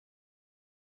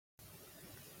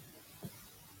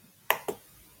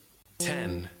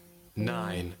10,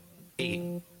 9,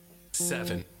 8,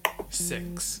 7,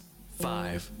 6,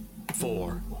 5,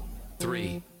 4,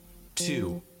 3,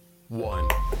 2, 1.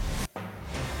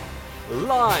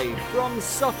 Live from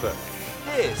Suffolk,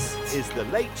 this is The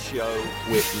Late Show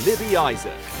with Libby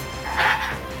Isaac.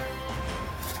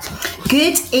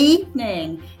 Good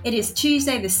evening. It is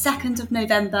Tuesday the 2nd of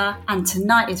November and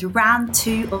tonight is round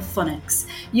 2 of phonics.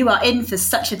 You are in for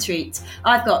such a treat.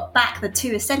 I've got back the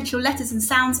two essential letters and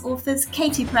sounds authors,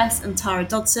 Katie Press and Tara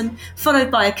Dodson,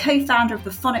 followed by a co-founder of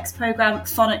the phonics programme,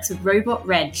 Phonics with Robot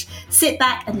Reg. Sit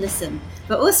back and listen,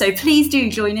 but also please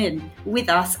do join in with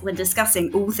us when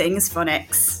discussing all things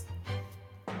phonics.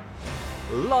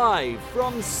 Live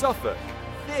from Suffolk,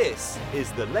 this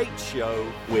is The Late Show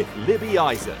with Libby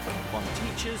Isaac on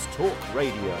Teachers Talk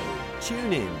Radio.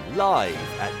 Tune in live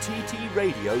at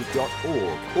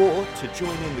ttradio.org or to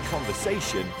join in the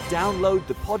conversation, download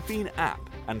the Podbean app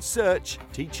and search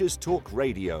Teachers Talk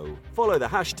Radio. Follow the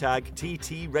hashtag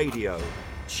TTRadio.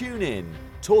 Tune in,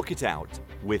 talk it out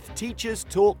with Teachers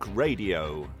Talk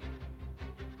Radio.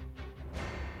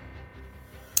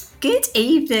 Good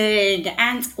evening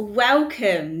and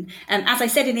welcome. As I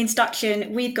said in the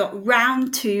introduction, we've got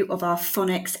round 2 of our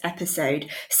phonics episode.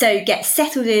 So get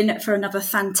settled in for another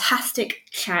fantastic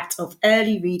chat of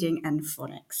early reading and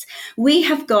phonics. We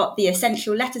have got the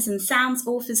essential letters and sounds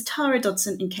authors Tara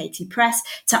Dodson and Katie Press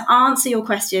to answer your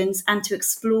questions and to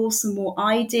explore some more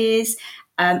ideas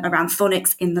around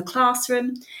phonics in the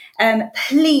classroom.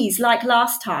 Please, like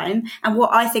last time, and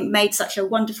what I think made such a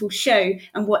wonderful show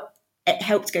and what it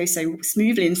helped go so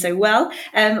smoothly and so well,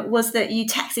 was that you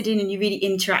texted in and you really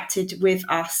interacted with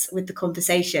us with the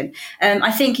conversation.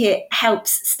 I think it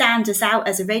helps stand us out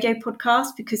as a radio podcast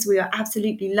because we are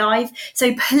absolutely live.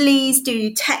 So please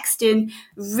do text in,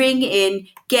 ring in,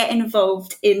 get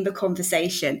involved in the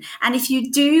conversation. And if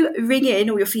you do ring in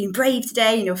or you're feeling brave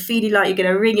today and you're feeling like you're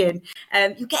going to ring in,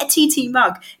 you'll get a TT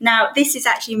mug. Now, this is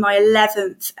actually my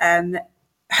 11th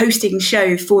hosting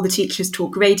show for the Teachers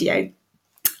Talk Radio.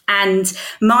 And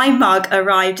my mug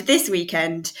arrived this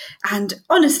weekend and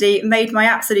honestly made my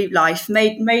absolute life,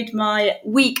 made my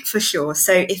week for sure.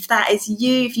 So if that is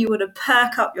you, if you want to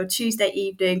perk up your Tuesday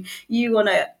evening, you want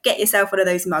to get yourself one of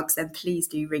those mugs, then please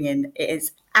do ring in. It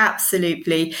is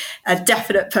absolutely a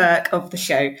definite perk of the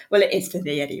show. Well, it is for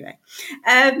me anyway.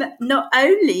 Not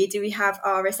only do we have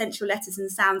our essential letters and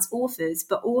sounds authors,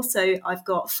 but also I've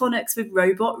got Phonics with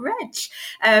Robot Reg.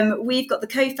 We've got the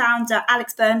co-founder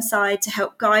Alex Burnside to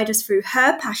help guide us through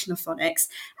her passion of phonics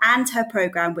and her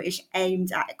programme, which is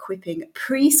aimed at equipping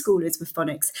preschoolers with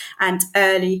phonics and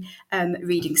early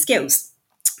reading skills.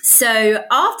 So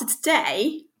after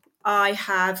today, I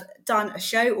have done a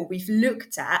show, or we've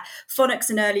looked at phonics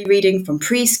and early reading from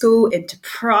preschool into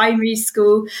primary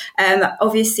school.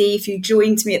 Obviously, if you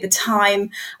joined me at the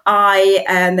time,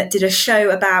 I did a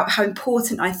show about how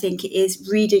important I think it is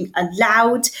reading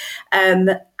aloud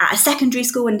at a secondary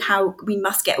school and how we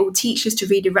must get all teachers to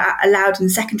read aloud in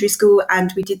secondary school.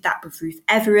 And we did that with Ruth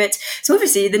Everett. So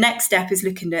obviously the next step is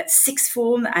looking at sixth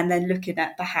form and then looking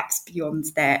at perhaps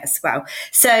beyond there as well.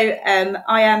 So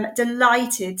I am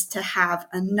delighted to have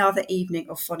another evening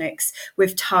of phonics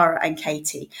with Tara and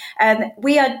Katie.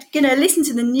 We are going to listen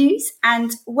to the news,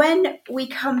 and when we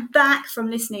come back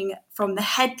from listening from the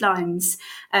headlines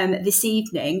this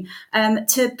evening,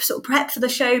 to sort of prep for the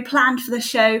show, plan for the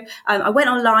show, I went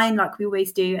online like we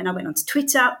always do, and I went onto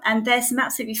Twitter, and there's some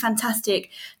absolutely fantastic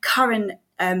current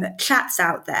chats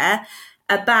out there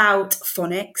about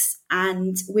phonics,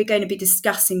 and we're going to be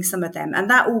discussing some of them, and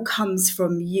that all comes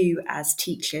from you as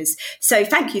teachers. So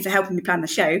thank you for helping me plan the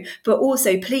show, but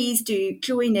also please do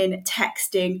join in,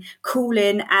 texting, call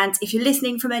in, and if you're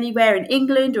listening from anywhere in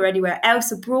England or anywhere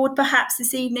else abroad perhaps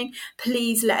this evening,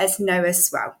 please let us know as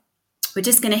well. We're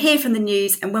just going to hear from the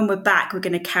news, and when we're back, we're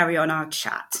going to carry on our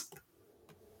chat.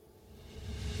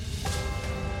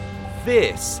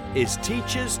 This is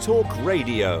Teachers Talk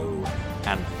Radio,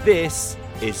 and this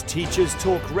is Teachers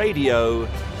Talk Radio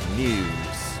News.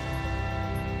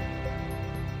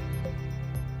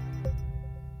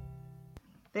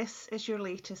 This is your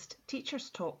latest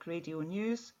Teachers Talk Radio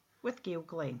News with Gail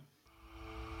Glenn.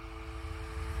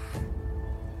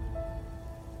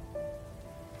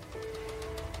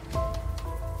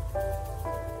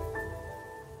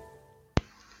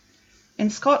 In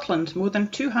Scotland, more than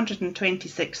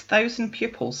 226,000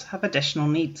 pupils have additional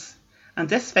needs, and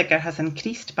this figure has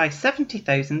increased by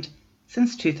 70,000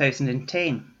 since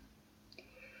 2010.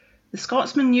 The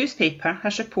Scotsman newspaper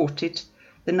has reported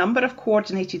the number of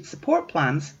coordinated support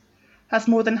plans has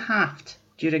more than halved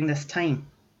during this time.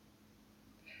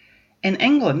 In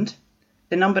England,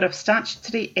 the number of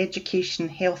statutory education,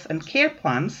 health and care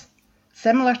plans,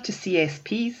 similar to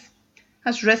CSPs,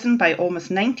 has risen by almost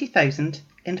 90,000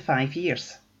 in 5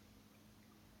 years.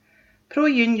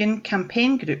 Pro-union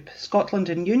campaign group Scotland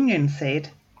in Union said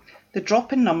the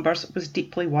drop in numbers was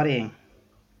deeply worrying.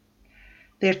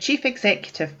 Their chief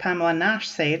executive, Pamela Nash,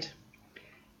 said,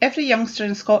 "Every youngster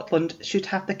in Scotland should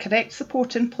have the correct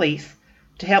support in place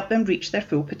to help them reach their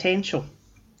full potential.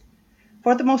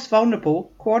 For the most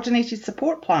vulnerable, coordinated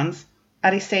support plans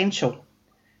are essential,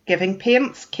 giving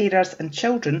parents, carers and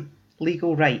children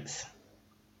legal rights."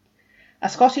 A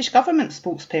Scottish Government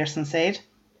spokesperson said,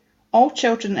 "All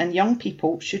children and young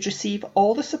people should receive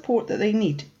all the support that they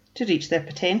need to reach their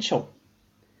potential.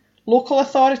 Local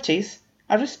authorities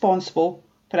are responsible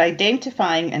for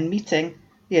identifying and meeting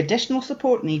the additional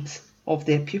support needs of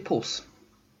their pupils."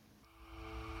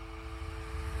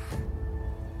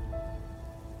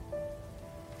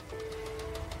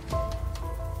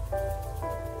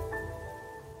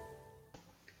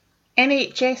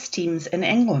 NHS teams in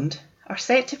England are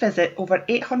set to visit over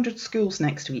 800 schools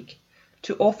next week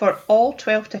to offer all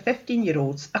 12 to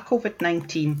 15-year-olds a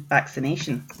COVID-19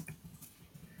 vaccination.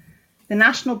 The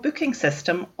national booking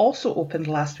system also opened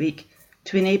last week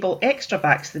to enable extra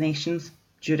vaccinations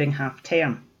during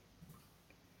half-term.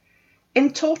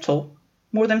 In total,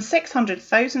 more than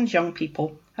 600,000 young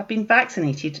people have been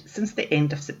vaccinated since the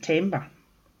end of September.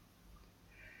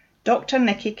 Dr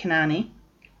Nikki Kanani,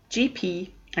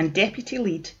 GP and Deputy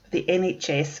Lead of the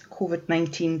NHS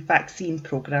COVID-19 vaccine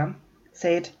programme,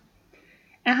 said,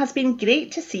 "It has been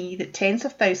great to see that tens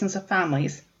of thousands of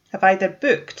families have either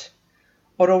booked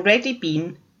or already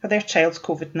been for their child's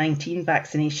COVID-19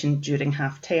 vaccination during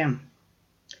half-term.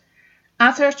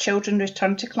 As our children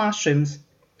return to classrooms,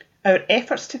 our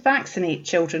efforts to vaccinate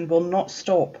children will not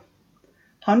stop.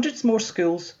 Hundreds more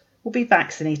schools will be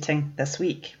vaccinating this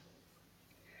week.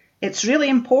 It's really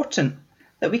important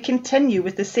that we continue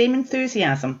with the same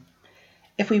enthusiasm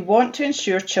if we want to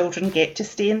ensure children get to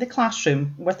stay in the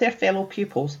classroom with their fellow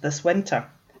pupils this winter.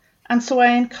 And so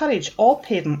I encourage all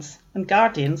parents and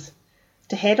guardians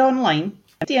to head online and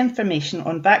get the information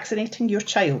on vaccinating your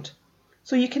child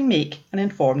so you can make an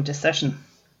informed decision."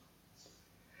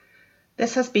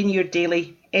 This has been your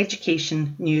daily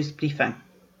education news briefing.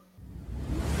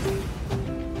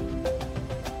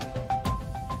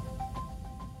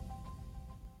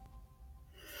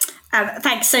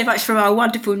 Thanks so much from our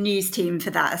wonderful news team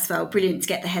for that as well. Brilliant to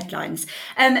get the headlines.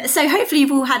 So hopefully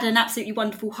you've all had an absolutely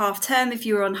wonderful half term if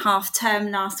you were on half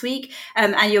term last week,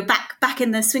 and you're back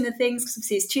in the swing of things because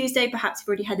obviously it's Tuesday. Perhaps you've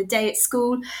already had a day at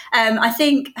school. I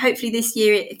think hopefully this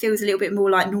year it feels a little bit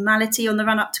more like normality on the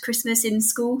run up to Christmas in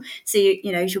school. So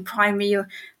your primary, you're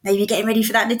maybe getting ready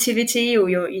for that nativity, or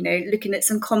you're looking at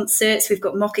some concerts. We've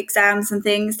got mock exams and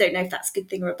things. Don't know if that's a good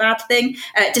thing or a bad thing.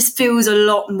 It just feels a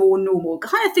lot more normal.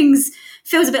 Kind of things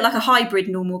feels a bit like a hybrid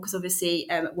normal because obviously,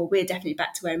 we're definitely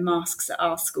back to wearing masks at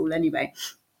our school anyway.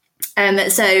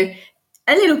 So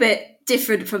a little bit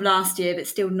different from last year, but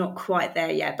still not quite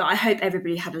there yet. But I hope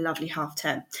everybody had a lovely half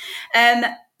term.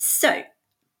 So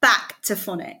back to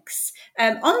phonics.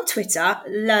 On Twitter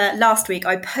last week,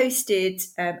 I posted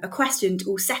a question to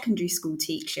all secondary school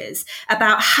teachers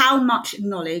about how much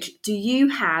knowledge do you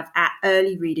have at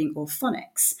early reading or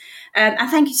phonics? And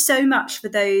thank you so much for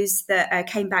those that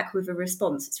came back with a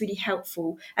response. It's really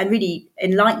helpful and really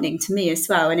enlightening to me as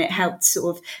well. And it helped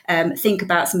sort of think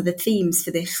about some of the themes for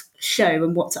this show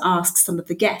and what to ask some of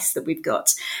the guests that we've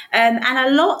got. And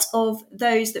a lot of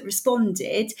those that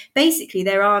responded, basically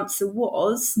their answer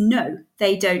was no,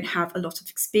 they don't have a lot of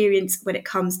experience when it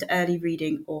comes to early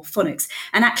reading or phonics.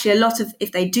 And actually a lot of,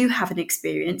 if they do have an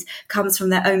experience, comes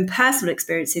from their own personal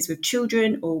experiences with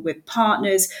children or with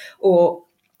partners or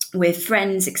with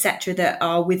friends, etc., that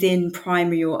are within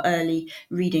primary or early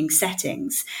reading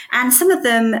settings. And some of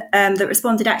them that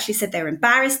responded actually said they were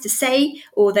embarrassed to say,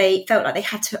 or they felt like they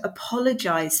had to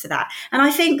apologise for that. And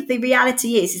I think the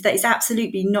reality is that it's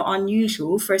absolutely not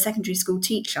unusual for a secondary school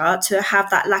teacher to have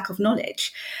that lack of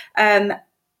knowledge.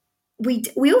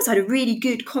 We also had a really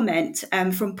good comment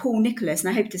from Paul Nicholas, and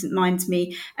I hope he doesn't mind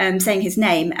me saying his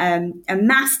name, a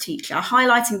maths teacher,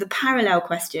 highlighting the parallel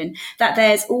question that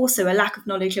there's also a lack of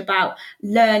knowledge about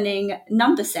learning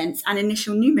number sense and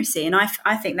initial numeracy. And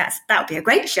I think that would be a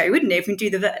great show, wouldn't it, if we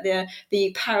do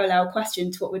the parallel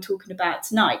question to what we're talking about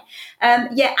tonight.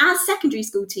 As secondary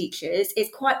school teachers,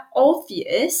 it's quite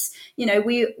obvious,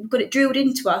 we've got it drilled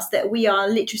into us that we are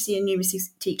literacy and numeracy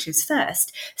teachers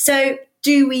first. So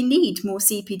do we need more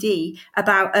CPD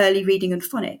about early reading and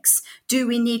phonics? Do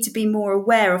we need to be more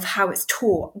aware of how it's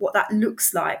taught, what that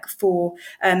looks like for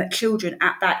children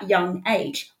at that young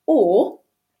age? Or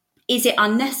is it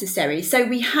unnecessary? So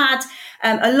we had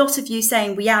a lot of you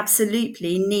saying we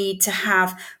absolutely need to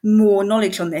have more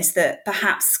knowledge on this, that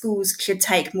perhaps schools should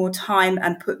take more time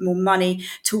and put more money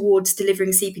towards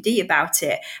delivering CPD about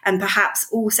it. And perhaps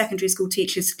all secondary school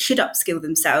teachers should upskill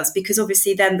themselves, because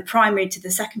obviously then the primary to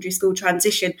the secondary school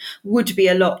transition would be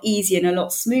a lot easier and a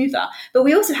lot smoother. But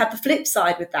we also had the flip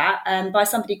side with that by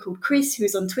somebody called Chris,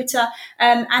 who's on Twitter.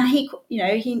 And he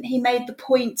made the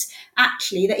point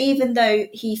actually that even though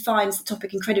he finds the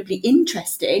topic incredibly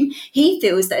interesting, he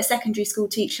feels that a secondary school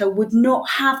teacher would not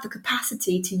have the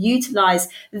capacity to utilise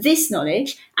this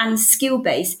knowledge and skill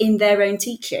base in their own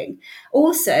teaching.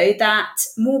 Also, that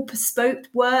more bespoke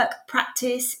work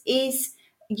practice is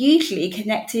usually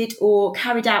connected or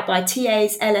carried out by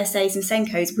TAs, LSAs and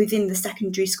SENCOs within the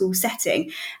secondary school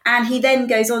setting. And he then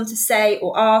goes on to say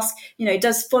or ask,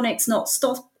 does phonics not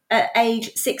stop at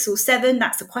age 6 or 7?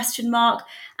 That's a question mark.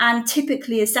 And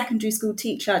typically a secondary school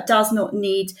teacher does not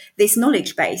need this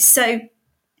knowledge base. So,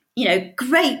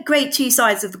 great two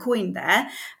sides of the coin there.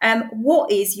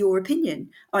 What is your opinion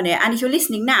on it? And if you're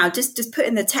listening now, just put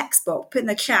in the text box, put in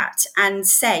the chat and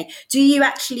say, do you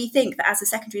actually think that as a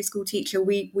secondary school teacher,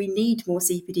 we need more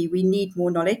CPD, we need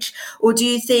more knowledge? Or do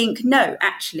you think, no,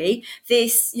 actually,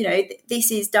 this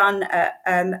is done at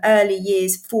early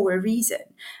years for a reason?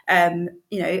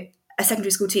 A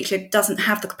secondary school teacher doesn't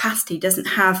have the capacity, doesn't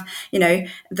have,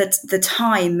 the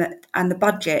time and the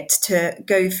budget to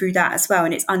go through that as well.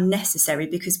 And it's unnecessary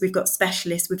because we've got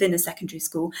specialists within a secondary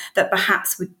school that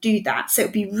perhaps would do that. So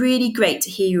it'd be really great to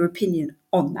hear your opinion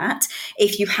on that,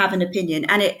 if you have an opinion.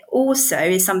 And it also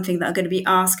is something that I'm going to be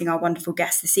asking our wonderful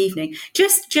guests this evening.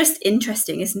 Just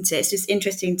interesting, isn't it? It's just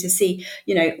interesting to see,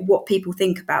 what people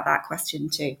think about that question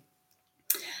too.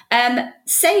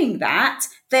 Saying that,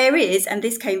 there is, and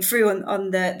this came through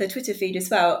on the Twitter feed as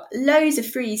well, loads of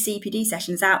free CPD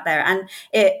sessions out there. And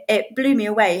it blew me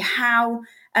away how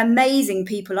amazing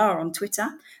people are on Twitter.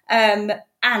 And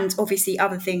obviously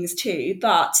other things too.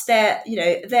 But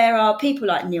there are people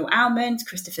like Neil Almond,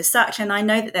 Christopher Suckling. I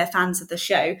know that they're fans of the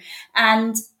show.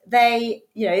 And they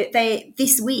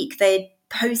this week they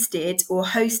posted or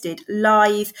hosted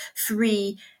live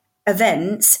free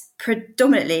events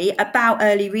predominantly about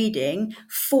early reading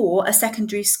for a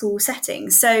secondary school setting.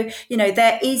 So,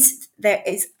 there is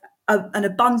an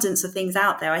abundance of things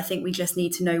out there. I think we just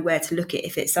need to know where to look at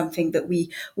if it's something that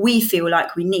we feel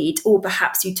like we need, or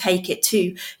perhaps you take it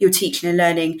to your teaching and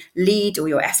learning lead or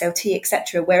your SLT,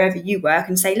 etc., wherever you work,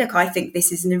 and say, look, I think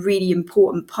this is a really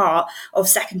important part of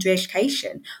secondary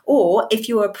education. Or if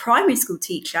you're a primary school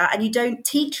teacher and you don't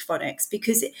teach phonics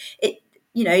because it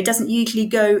doesn't usually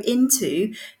go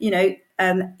into,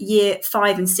 year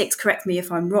 5 and 6, correct me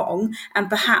if I'm wrong, and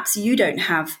perhaps you don't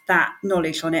have that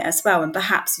knowledge on it as well, and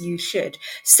perhaps you should.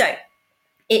 So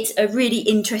it's a really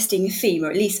interesting theme, or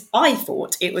at least I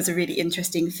thought it was a really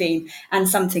interesting theme and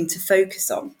something to focus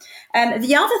on.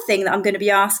 The other thing that I'm going to be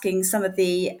asking some of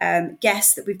the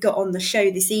guests that we've got on the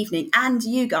show this evening, and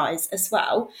you guys as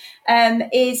well,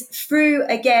 is through,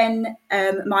 again,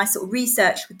 my sort of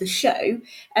research with the show,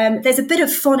 there's a bit of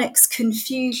phonics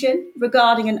confusion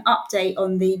regarding an update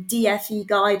on the DFE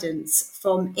guidance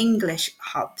from English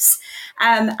hubs,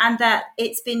 and that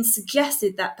it's been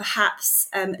suggested that perhaps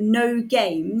no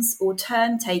games or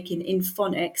turn taking in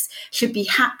phonics should be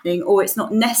happening, or it's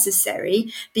not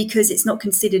necessary because it's not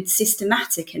considered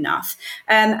systematic enough.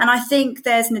 And I think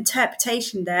there's an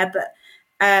interpretation there, but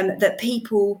that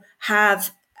people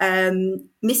have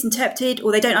misinterpreted,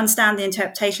 or they don't understand the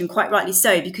interpretation, quite rightly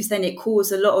so, because then it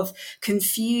caused a lot of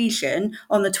confusion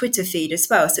on the Twitter feed as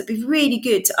well. So it'd be really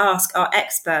good to ask our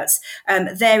experts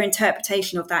their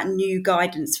interpretation of that new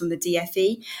guidance from the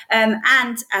DFE.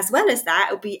 And as well as that,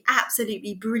 it would be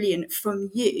absolutely brilliant from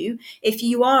you if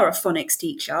you are a phonics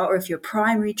teacher, or if you're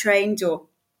primary trained, or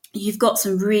you've got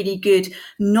some really good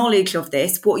knowledge of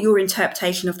this, what your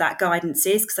interpretation of that guidance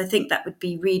is, because I think that would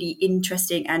be really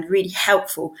interesting and really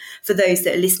helpful for those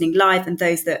that are listening live and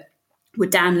those that would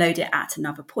download it at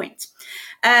another point.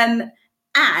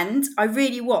 And I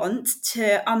really want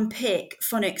to unpick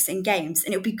phonics in games,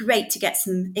 and it would be great to get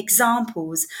some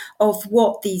examples of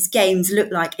what these games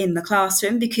look like in the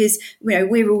classroom, because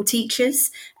we're all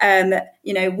teachers.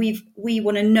 We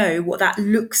want to know what that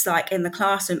looks like in the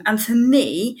classroom. And for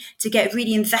me to get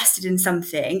really invested in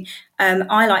something,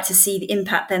 I like to see the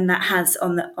impact then that has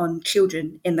on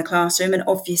children in the classroom. And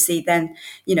obviously then,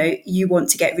 you want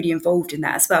to get really involved in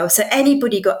that as well. So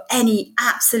anybody got any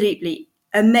absolutely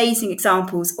amazing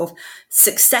examples of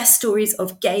success stories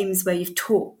of games where you've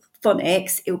taught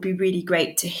phonics, it would be really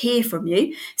great to hear from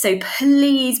you. So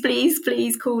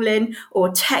please call in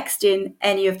or text in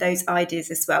any of those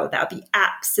ideas as well. That would be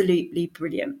absolutely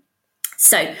brilliant.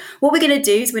 So what we're going to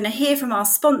do is we're going to hear from our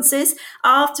sponsors.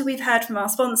 After we've heard from our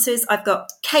sponsors, I've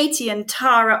got Katie and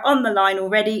Tara on the line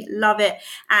already. Love it.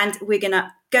 And we're going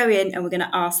to go in and we're going to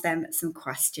ask them some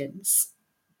questions.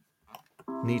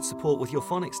 Need support with your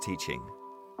phonics teaching?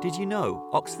 Did you know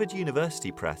Oxford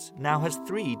University Press now has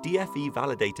 3 DFE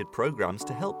validated programs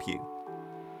to help you?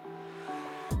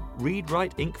 Read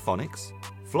Write Inc Phonics,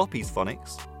 Floppy's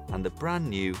Phonics, and the brand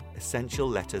new Essential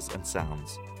Letters and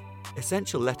Sounds.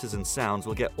 Essential Letters and Sounds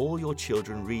will get all your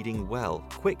children reading well,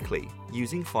 quickly,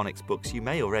 using phonics books you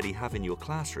may already have in your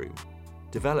classroom.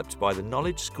 Developed by the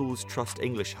Knowledge Schools Trust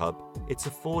English Hub, it's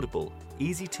affordable,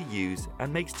 easy to use,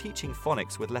 and makes teaching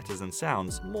phonics with letters and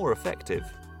sounds more effective.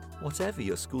 Whatever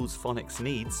your school's phonics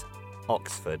needs,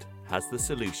 Oxford has the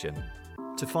solution.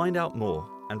 To find out more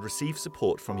and receive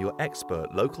support from your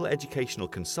expert local educational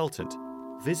consultant,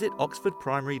 visit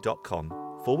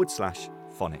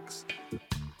oxfordprimary.com/phonics.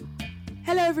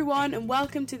 Hello everyone and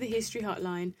welcome to the History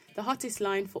Hotline, the hottest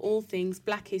line for all things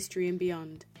Black history and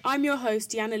beyond. I'm your host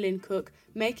Deanna Lynn Cook,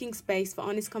 making space for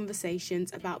honest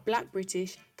conversations about Black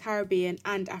British, Caribbean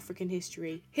and African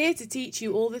history. Here to teach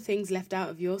you all the things left out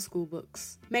of your school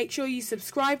books. Make sure you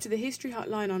subscribe to the History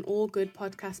Hotline on all good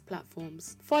podcast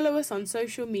platforms. Follow us on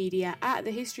social media at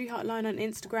the History Hotline on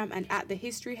Instagram and at the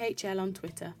History HL on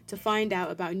Twitter to find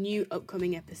out about new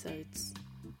upcoming episodes.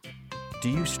 Do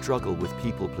you struggle with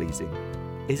people pleasing?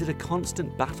 Is it a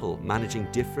constant battle managing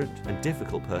different and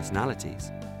difficult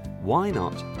personalities? Why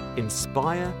not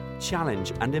inspire,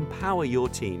 challenge and empower your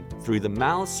team through the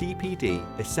MAL CPD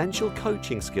Essential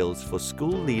Coaching Skills for School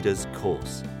Leaders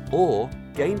course, or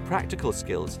gain practical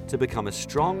skills to become a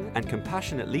strong and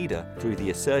compassionate leader through the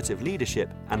Assertive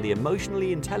Leadership and the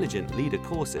Emotionally Intelligent Leader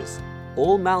courses.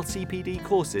 All MAL CPD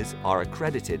courses are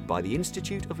accredited by the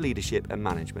Institute of Leadership and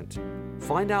Management.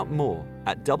 Find out more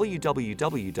at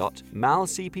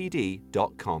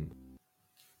www.malcpd.com.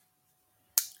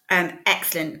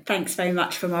 Excellent. Thanks very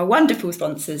much from our wonderful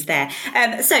sponsors there.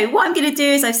 So what I'm going to do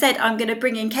is I've said I'm going to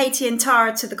bring in Katie and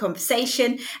Tara to the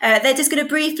conversation. They're just going to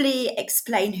briefly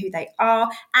explain who they are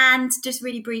and just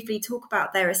really briefly talk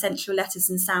about their Essential Letters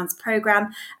and Sounds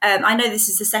programme. I know this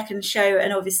is the second show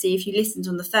and obviously if you listened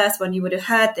on the first one you would have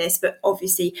heard this, but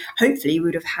obviously hopefully we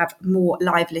would have had more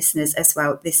live listeners as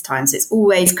well this time. So it's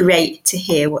always great to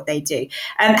hear what they do.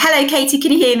 Hello Katie,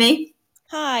 can you hear me?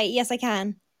 Hi, yes I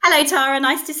can. Hello, Tara.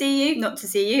 Nice to see you. Not to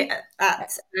see you.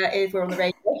 We're on the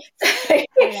radio.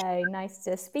 Hello. Nice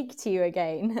to speak to you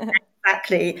again.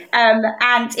 Exactly.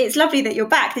 And it's lovely that you're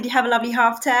back. Did you have a lovely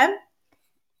half term?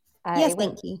 Yes,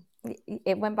 thank you.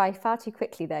 It went by far too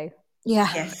quickly, though. Yeah.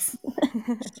 Yes.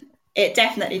 It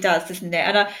definitely does, doesn't it?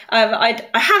 And I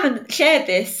haven't shared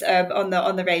this on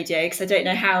the radio because I don't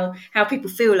know how people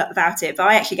feel about it. But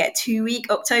I actually get 2-week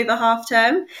October half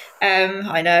term.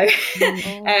 I know.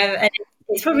 And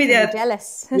it's probably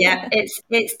jealous. Yeah,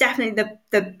 it's definitely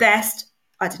the best.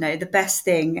 I don't know, the best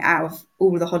thing out of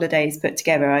all the holidays put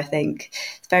together. I think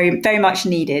it's very very much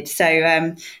needed. So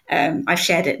I've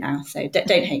shared it now. So don't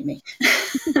hate me.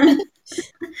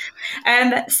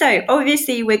 So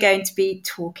obviously we're going to be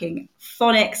talking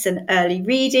phonics and early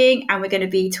reading, and we're going to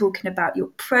be talking about your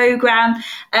programme.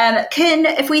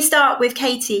 If we start with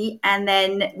Katie, and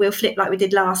then we'll flip like we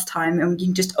did last time, and you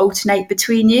can just alternate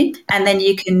between you, and then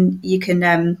you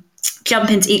can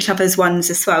jump into each other's ones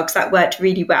as well, because that worked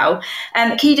really well.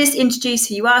 Can you just introduce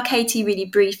who you are, Katie, really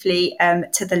briefly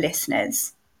to the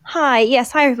listeners? Hi,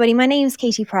 yes, hi everybody. My name is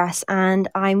Katie Press and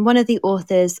I'm one of the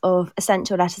authors of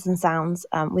Essential Letters and Sounds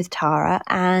with Tara,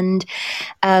 and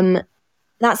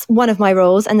that's one of my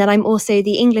roles. And then I'm also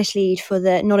the English lead for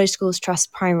the Knowledge Schools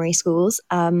Trust primary schools,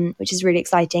 which is really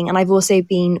exciting. And I've also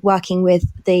been working with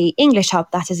the English Hub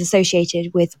that is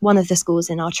associated with one of the schools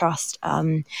in our trust.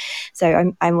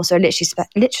 So I'm also a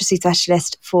literacy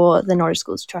specialist for the Knowledge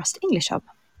Schools Trust English Hub.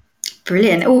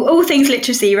 Brilliant. All things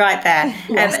literacy right there.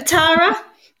 Yes. Tara?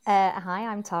 Hi,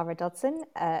 I'm Tara Dodson.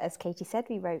 As Katie said,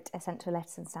 we wrote Essential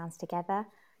Letters and Sounds together.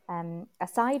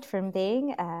 Aside from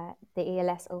being the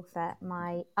ELS author,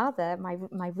 my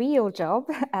real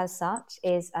job as such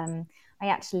is I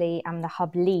actually am the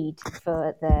hub lead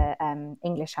for the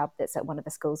English hub that's at one of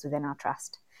the schools within our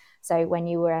trust. So when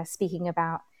you were speaking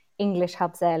about English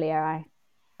hubs earlier,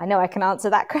 I know I can answer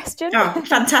that question. Oh,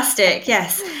 fantastic.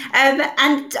 Yes. And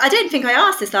I don't think I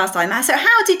asked this last time. So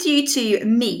how did you two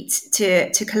meet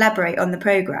to collaborate on the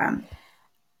programme?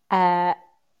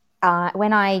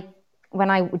 When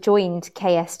I joined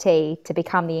KST to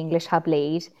become the English Hub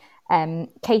lead,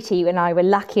 Katie and I were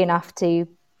lucky enough to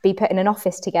be put in an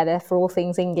office together for all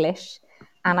things English.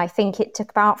 And I think it took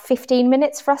about 15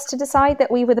 minutes for us to decide that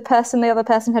we were the person the other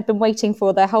person had been waiting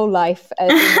for their whole life in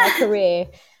their career.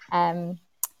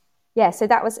 So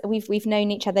that was, we've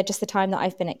known each other just the time that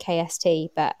I've been at KST.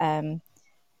 But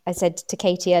I said to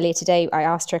Katie earlier today, I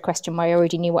asked her a question where I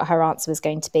already knew what her answer was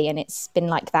going to be. And it's been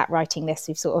like that writing this.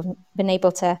 We've sort of been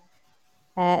able to,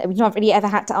 we've not really ever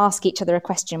had to ask each other a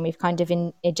question. We've kind of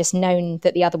just known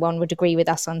that the other one would agree with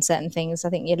us on certain things. I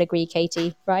think you'll agree,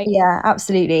 Katie, right? Yeah,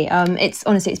 absolutely. It's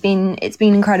honestly, it's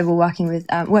been incredible working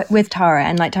with Tara,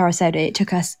 and like Tara said, it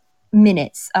took us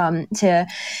minutes to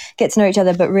get to know each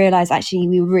other, but realize actually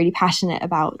we were really passionate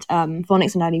about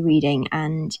phonics and early reading.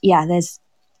 And yeah,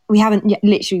 we haven't yet,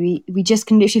 we just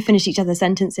can literally finish each other's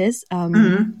sentences.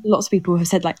 Lots of people have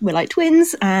said like we're like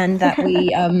twins, and that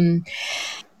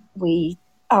we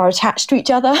are attached to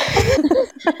each other.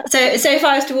 So if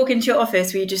I was to walk into your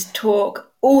office, will you just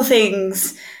talk all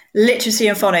things literacy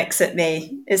and phonics at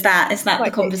me? Is that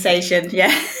the conversation? Yeah.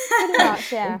 Pretty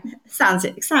much, yeah. Sounds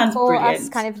or brilliant. Us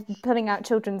kind of pulling out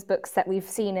children's books that we've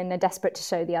seen and are desperate to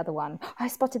show the other one. I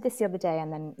spotted this the other day,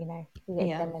 and then we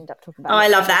then end up talking about. I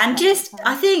love that, and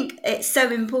I think it's so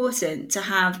important to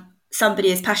have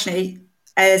somebody as passionate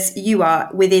as you are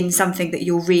within something that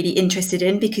you're really interested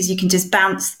in, because you can just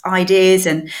bounce ideas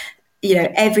and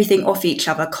everything off each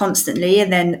other constantly,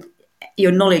 and then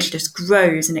your knowledge just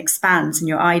grows and expands in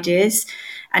your ideas.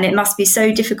 And it must be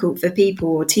so difficult for people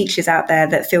or teachers out there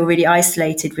that feel really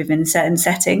isolated within certain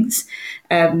settings.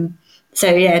 I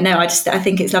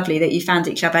think it's lovely that you found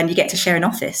each other and you get to share an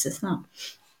office as well.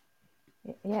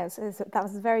 Yes, that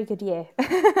was a very good year.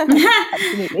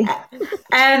 Absolutely.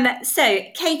 So,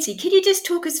 Katie, could you just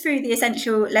talk us through the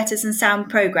Essential Letters and Sound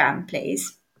programme,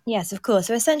 please? Yes, of course.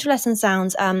 So Essential Letters and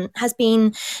Sounds has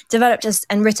been developed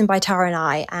and written by Tara and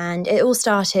I, and it all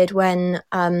started when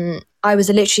I was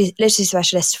a literacy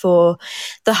specialist for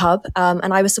the Hub,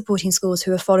 and I was supporting schools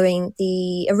who were following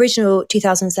the original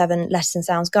 2007 Letters and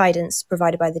Sounds guidance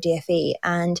provided by the DFE.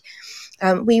 And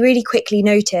we really quickly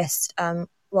noticed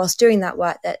whilst doing that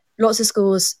work that lots of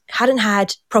schools hadn't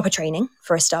had proper training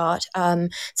for a start.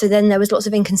 So then there was lots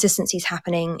of inconsistencies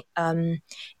happening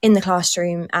in the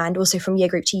classroom and also from year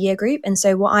group to year group. And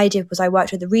so what I did was I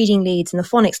worked with the reading leads and the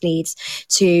phonics leads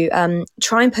to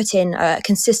try and put in a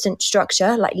consistent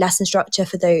structure, like lesson structure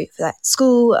for that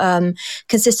school,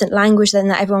 consistent language then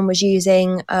that everyone was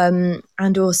using,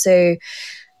 and also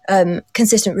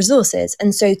consistent resources.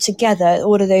 And so together,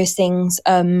 all of those things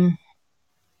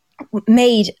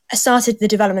started the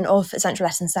development of Essential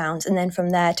Letters and Sounds, and then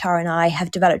from there Tara and I have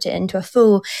developed it into a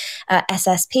full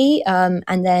SSP,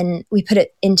 and then we put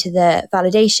it into the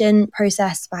validation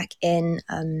process back in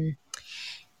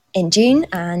June,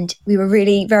 and we were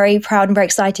really very proud and very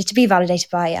excited to be validated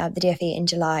by the DFE in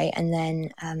July, and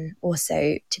then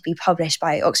also to be published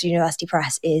by Oxford University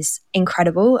Press is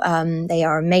incredible. They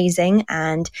are amazing,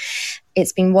 and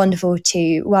it's been wonderful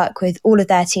to work with all of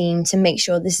their team to make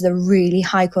sure this is a really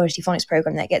high quality phonics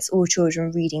program that gets all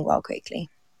children reading well quickly.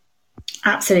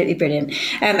 Absolutely brilliant.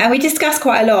 And we discussed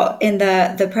quite a lot in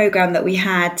the programme that we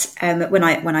had when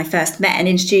I first met and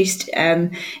introduced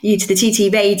you to the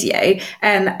TT Radio,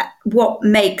 what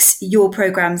makes your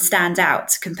programme stand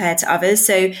out compared to others.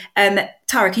 So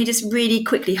Tara, can you just really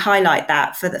quickly highlight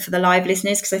that for the live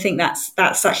listeners? Because I think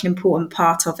that's such an important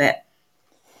part of it.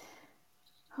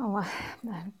 Oh,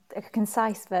 a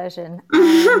concise version.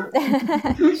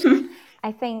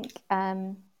 I think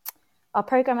our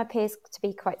programme appears to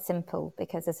be quite simple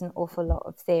because there's an awful lot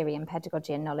of theory and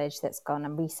pedagogy and knowledge that's gone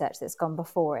and research that's gone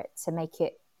before it to make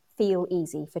it feel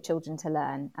easy for children to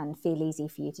learn and feel easy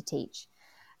for you to teach.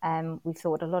 We've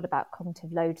thought a lot about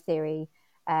cognitive load theory.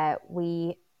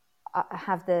 We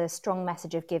have the strong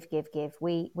message of give.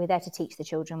 We're there to teach the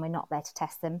children. We're not there to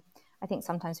test them. I think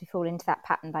sometimes we fall into that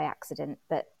pattern by accident,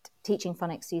 but teaching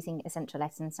phonics using Essential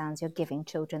Letters and Sounds, you're giving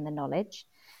children the knowledge,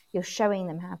 you're showing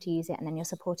them how to use it, and then you're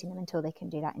supporting them until they can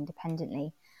do that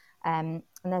independently. And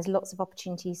there's lots of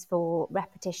opportunities for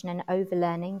repetition and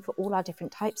overlearning for all our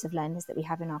different types of learners that we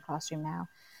have in our classroom now.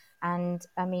 And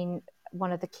I mean,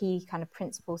 one of the key kind of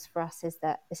principles for us is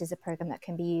that this is a program that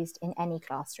can be used in any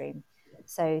classroom.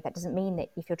 So that doesn't mean that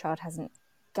if your child hasn't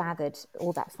gathered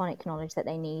all that phonic knowledge that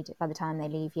they need by the time they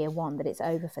leave year one, that it's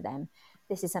over for them.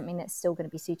 This is something that's still going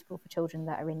to be suitable for children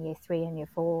that are in year 3 and year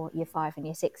 4, year 5 and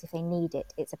year 6. If they need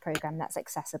it, it's a program that's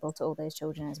accessible to all those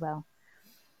children as well.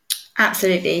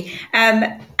 Absolutely.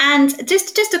 And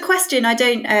just a question, I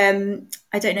don't know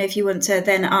if you want to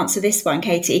then answer this one,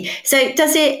 Katie. So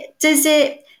does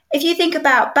it if you think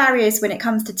about barriers when it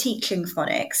comes to teaching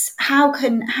phonics, how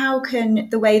can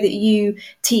the way that you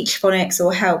teach phonics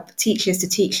or help teachers to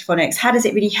teach phonics, how does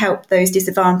it really help those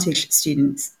disadvantaged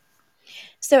students?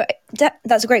 So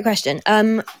that's a great question.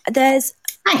 Thanks.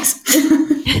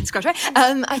 It's great.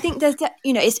 I think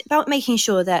it's about making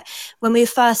sure that when we're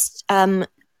first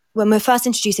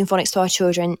introducing phonics to our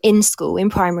children in school, in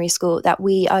primary school, that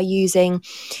we are using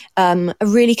a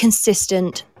really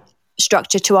consistent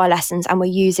structure to our lessons, and we're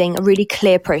using a really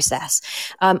clear process,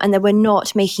 and that we're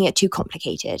not making it too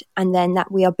complicated, and then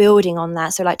that we are building on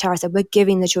that. So like Tara said, we're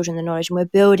giving the children the knowledge, and we're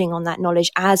building on that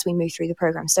knowledge as we move through the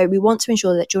program. So we want to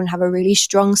ensure that children have a really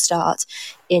strong start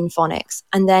in phonics,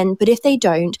 and then, but if they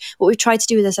don't, what we've tried to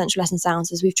do with Essential Lesson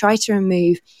Sounds is we've tried to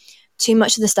remove too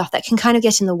much of the stuff that can kind of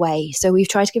get in the way. So we've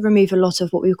tried to remove a lot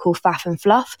of what we would call faff and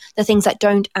fluff, the things that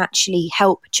don't actually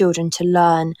help children to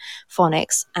learn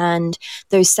phonics, and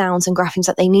those sounds and graphemes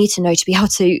that they need to know to be able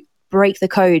to break the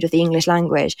code of the English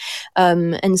language.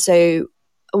 And so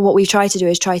what we've tried to do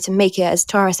is try to make it, as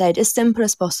Tara said, as simple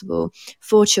as possible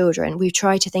for children. We've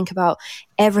tried to think about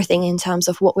everything in terms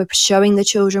of what we're showing the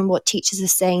children, what teachers are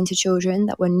saying to children,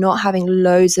 that we're not having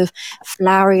loads of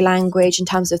flowery language in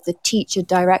terms of the teacher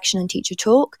direction and teacher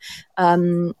talk,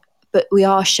 but we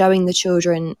are showing the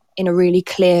children in a really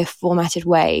clear, formatted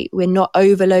way. We're not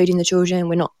overloading the children.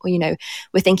 We're not, we're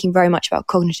thinking very much about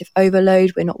cognitive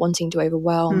overload. We're not wanting to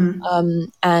overwhelm.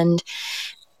 And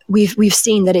we've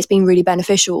seen that it's been really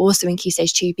beneficial also in Key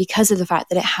Stage 2 because of the fact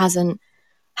that it hasn't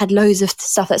had loads of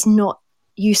stuff that's not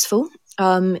useful.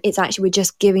 It's actually, we're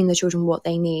just giving the children what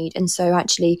they need. And so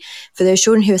actually for those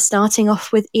children who are starting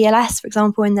off with ELS, for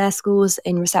example, in their schools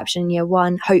in reception in year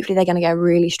 1, hopefully they're going to get a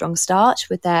really strong start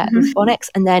with their with phonics.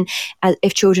 And then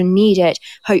if children need it,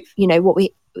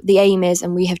 the aim is,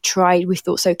 and we've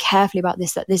thought so carefully about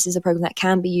this, that this is a program that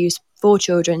can be used for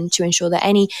children to ensure that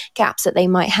any gaps that they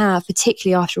might have,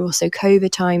 particularly after also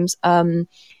COVID times, that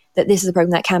this is a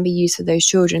program that can be used for those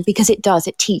children, because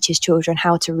it teaches children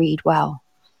how to read well.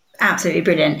 Absolutely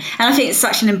brilliant. And I think it's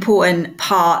such an important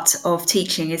part of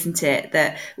teaching, isn't it,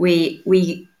 that we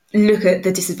look at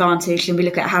the disadvantage and we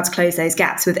look at how to close those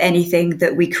gaps with anything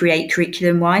that we create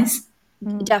curriculum-wise.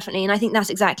 Definitely. And I think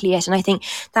that's exactly it. And I think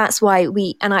that's why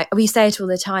we say it all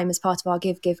the time as part of our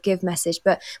give message,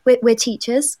 but we're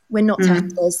teachers, we're not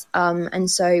testers.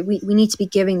 And so we need to be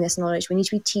giving this knowledge. We need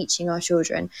to be teaching our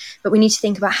children, but we need to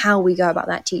think about how we go about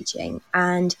that teaching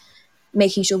and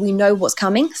making sure we know what's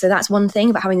coming. So that's one thing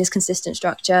about having this consistent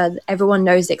structure. Everyone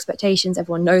knows the expectations.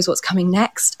 Everyone knows what's coming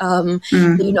next. You're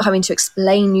not having to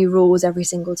explain new rules every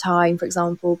single time, for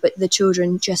example, but the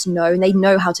children just know, and they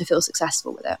know how to feel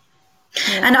successful with it.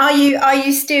 Yeah. And are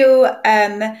you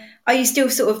still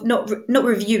sort of not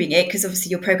reviewing it, because obviously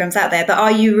your program's out there, but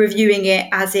are you reviewing it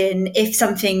as in if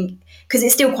something, because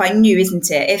it's still quite new, isn't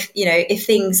it? If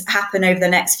things happen over the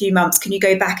next few months, can you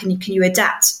go back and can you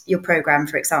adapt your program,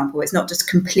 for example? It's not just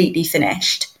completely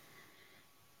finished.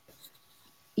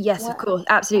 Yes, of course,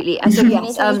 absolutely. And so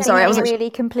yes, sorry, I wasn't really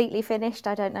completely finished.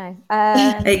 I don't know.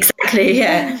 Exactly.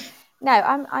 Yeah.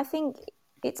 No, I think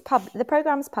the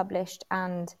program's published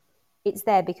and it's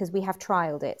there because we have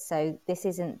trialed it. So this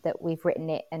isn't that we've written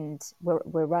it and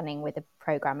we're running with a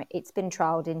program. It's been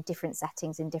trialed in different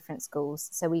settings in different schools.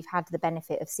 So we've had the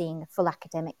benefit of seeing a full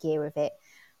academic year of it,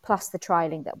 plus the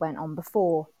trialing that went on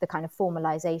before the kind of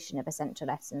formalisation of Essential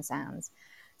Lesson Sounds.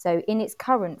 So in its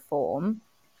current form,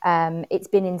 it's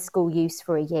been in school use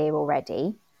for a year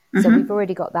already. So we've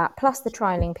already got that, plus the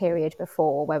trialing period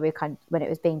before, where when it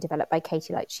was being developed by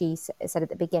Katie, like she said at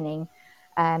the beginning.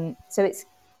 So it's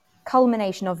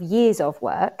culmination of years of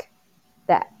work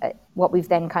that what we've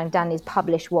then kind of done is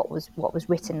publish what was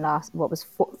written what was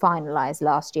finalized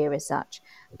last year as such.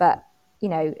 But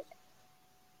I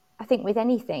think with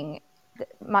anything, there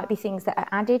might be things that are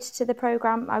added to the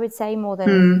program, I would say, more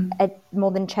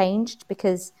than changed,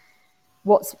 because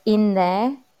what's in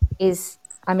there is,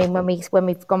 I mean, when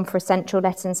we've gone for Essential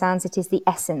Lesson Sounds, it is the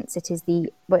essence.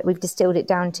 We've distilled it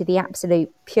down to the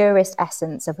absolute purest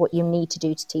essence of what you need to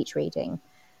do to teach reading.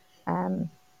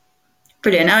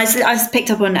 Brilliant. I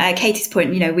picked up on Katie's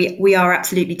point. We are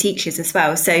absolutely teachers as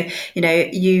well. So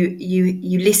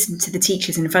you listen to the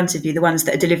teachers in front of you, the ones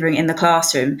that are delivering in the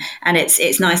classroom, and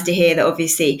it's nice to hear that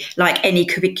obviously, like any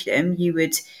curriculum, you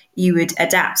would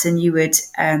adapt and you would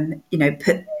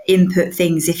input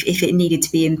things if it needed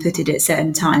to be inputted at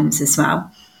certain times as well.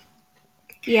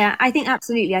 Yeah, I think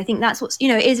absolutely. I think that's what's, it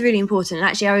is really important. And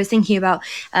actually, I was thinking about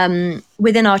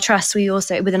within our trust,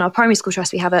 within our primary school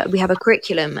trust, we have a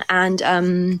curriculum,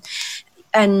 and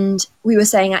and we were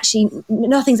saying, actually,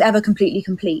 nothing's ever completely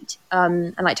complete.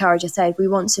 And like Tara just said, we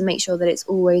want to make sure that it's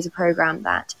always a program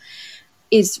that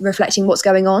is reflecting what's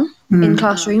going on in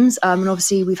classrooms. And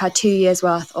obviously, we've had 2 years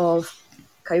worth of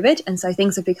COVID, and so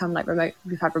things have become like remote.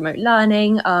 We've had remote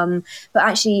learning, but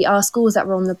actually, our schools that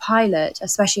were on the pilot,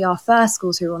 especially our first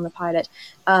schools who were on the pilot,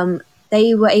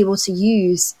 they were able to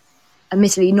use,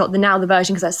 admittedly not the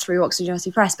version because that's through Oxford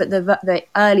University Press, but the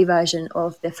early version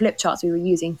of the flip charts we were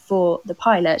using for the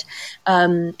pilot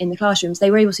in the classrooms.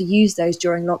 They were able to use those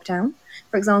during lockdown,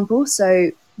 for example.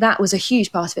 So that was a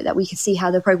huge part of it, that we could see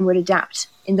how the program would adapt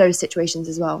in those situations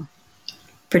as well.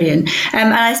 Brilliant.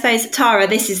 And I suppose, Tara,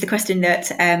 this is the question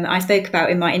that I spoke about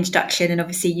in my introduction, and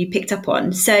obviously you picked up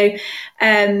on. So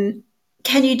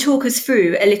can you talk us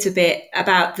through a little bit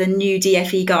about the new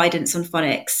DFE guidance on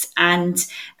phonics and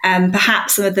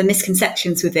perhaps some of the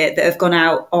misconceptions with it that have gone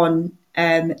out on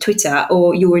Twitter,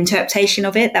 or your interpretation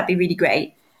of it? That'd be really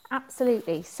great.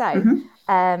 Absolutely. So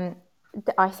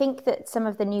I think that some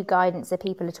of the new guidance that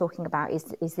people are talking about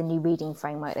is the new reading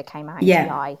framework that came out in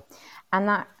July. And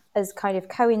that has kind of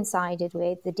coincided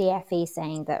with the DFE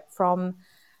saying that from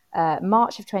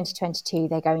March of 2022,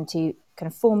 they're going to kind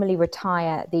of formally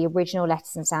retire the original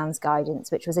letters and sounds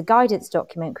guidance, which was a guidance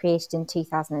document created in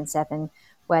 2007,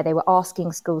 where they were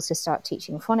asking schools to start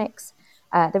teaching phonics.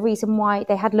 The reason why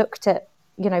they had looked at,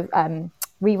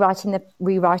 rewriting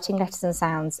letters and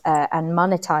sounds and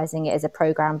monetizing it as a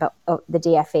program, but the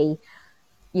DFE,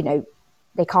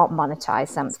 they can't monetize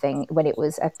something when it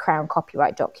was a Crown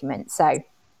copyright document. So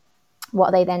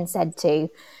what they then said to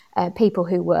people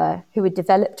who had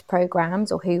developed programs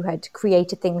or who had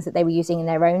created things that they were using in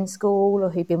their own school or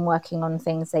who'd been working on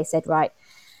things, they said, right,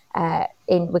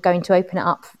 we're going to open it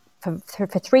up for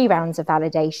 3 rounds of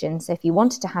validation. So if you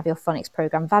wanted to have your phonics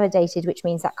program validated, which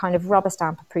means that kind of rubber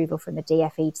stamp approval from the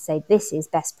DFE to say this is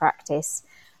best practice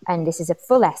and this is a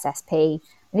full SSP,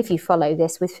 and if you follow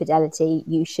this with fidelity,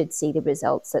 you should see the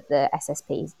results that the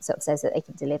SSP sort of says that they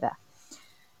can deliver.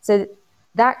 So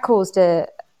that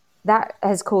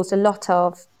has caused a lot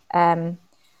of, I don't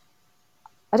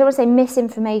want to say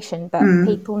misinformation, but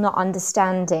people not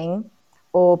understanding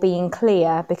or being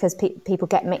clear, because people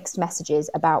get mixed messages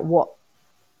about what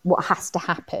has to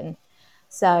happen.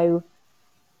 So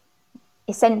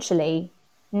essentially,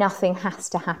 nothing has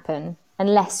to happen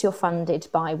unless you're funded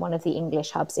by one of the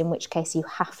English hubs, in which case you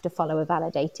have to follow a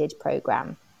validated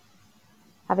programme.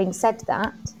 Having said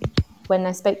that, when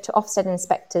I spoke to Ofsted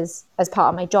inspectors as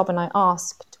part of my job and I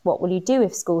asked, what will you do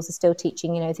if schools are still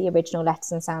teaching, the original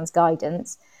letters and sounds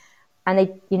guidance? And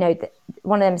they,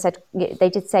 one of them said, they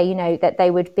did say, that they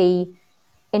would be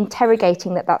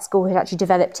interrogating that school had actually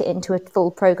developed it into a full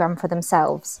program for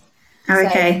themselves.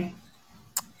 Okay.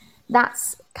 So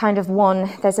that's kind of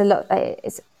one. There's a lot.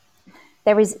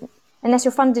 There is, unless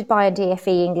you're funded by a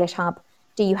DFE English hub,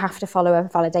 do you have to follow a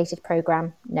validated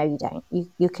program? No, you don't.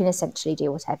 You can essentially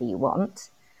do whatever you want.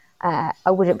 I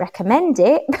wouldn't recommend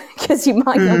it because you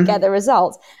might not get the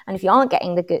results. And if you aren't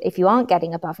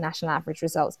getting above national average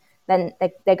results, then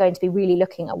they're going to be really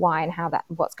looking at why and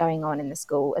what's going on in the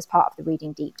school as part of the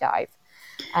reading deep dive.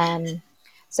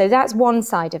 So that's one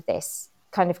side of this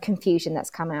kind of confusion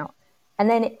that's come out. And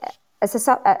then as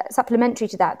a supplementary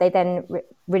to that, they then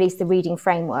released the reading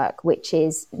framework, which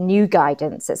is new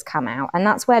guidance that's come out. And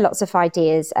that's where lots of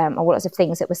ideas or lots of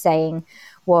things that we're saying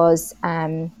was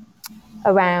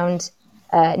around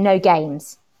no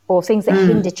games or things that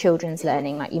hinder children's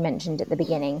learning, like you mentioned at the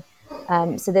beginning.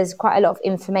 So there's quite a lot of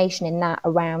information in that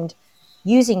around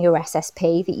using your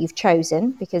SSP that you've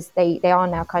chosen, because they are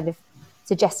now kind of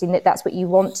suggesting that that's what you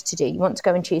want to do. You want to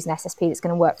go and choose an SSP that's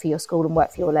going to work for your school and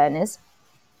work for your learners.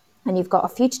 And you've got a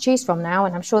few to choose from now,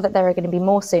 and I'm sure that there are going to be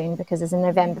more soon because there's a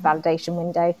November validation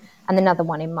window and another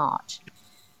one in March.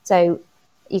 So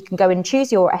you can go and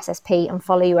choose your SSP and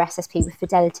follow your SSP with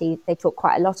fidelity. They talk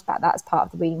quite a lot about that as part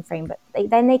of the reading frame, but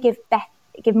they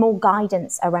give more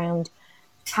guidance around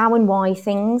how and why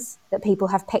things that people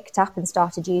have picked up and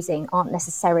started using aren't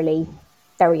necessarily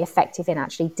very effective in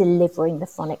actually delivering the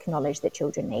phonic knowledge that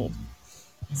children need.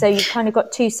 So you've kind of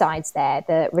got two sides there,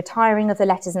 the retiring of the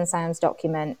letters and sounds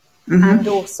document and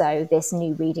also this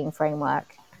new reading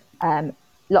framework.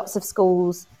 Lots of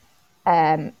schools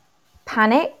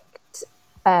panicked,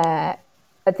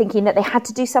 thinking that they had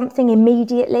to do something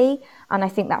immediately. And I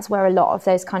think that's where a lot of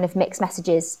those kind of mixed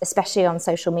messages, especially on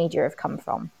social media, have come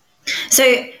from.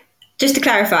 So just to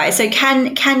clarify, so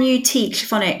can you teach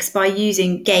phonics by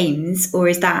using games, or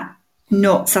is that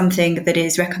not something that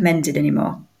is recommended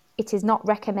anymore? It is not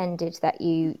recommended that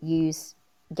you use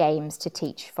games to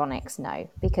teach phonics? No,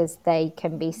 because they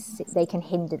can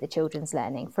hinder the children's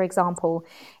learning. For example,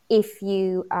 if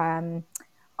you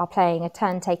are playing a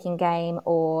turn-taking game,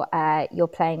 or you're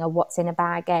playing a what's in a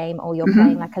bag game, or you're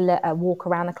playing like a walk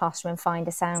around the classroom and find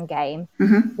a sound game,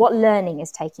 what learning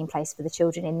is taking place for the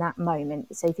children in that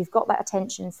moment? So if you've got that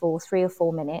attention for 3 or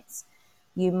 4 minutes,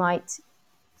 you might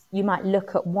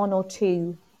look at 1 or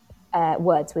 2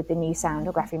 words with the new sound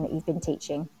or grapheme that you've been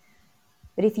teaching.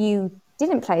 But if you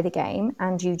didn't play the game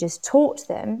and you just taught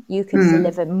them, you could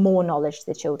deliver more knowledge to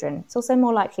the children. It's also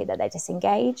more likely that they're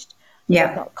disengaged.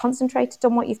 They're not concentrated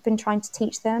on what you've been trying to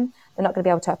teach them. They're not going to be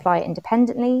able to apply it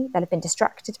independently. They'll have been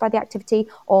distracted by the activity,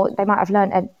 or they might have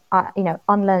learned,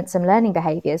 unlearned some learning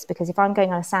behaviours. Because if I'm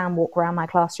going on a sound walk around my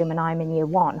classroom and I'm in year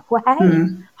 1, well, hey,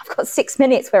 I've got 6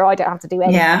 minutes where I don't have to do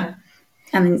anything. Yeah,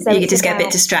 and so you just get a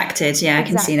bit distracted. Yeah,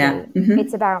 exactly. I can see that.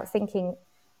 It's about thinking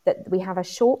that we have a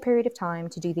short period of time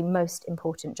to do the most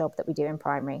important job that we do in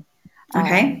primary.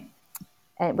 Okay.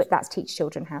 That's teach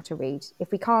children how to read.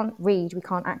 If we can't read, we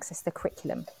can't access the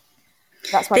curriculum.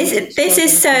 That's why this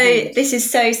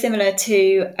is so similar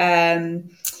to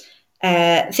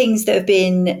things that have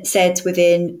been said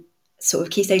within sort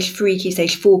of Key Stage 3, Key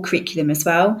Stage 4 curriculum as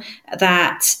well,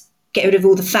 that get rid of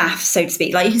all the faff, so to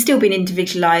speak. Like, you can still be an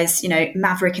individualised,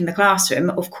 maverick in the classroom,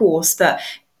 of course, but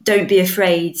don't be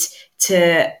afraid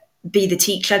to be the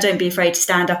teacher. Don't be afraid to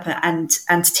stand up and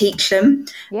to teach them.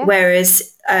 Yeah.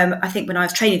 Whereas I think when I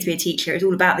was training to be a teacher, it was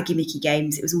all about the gimmicky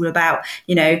games. It was all about,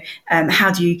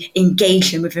 how do you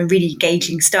engage them with a really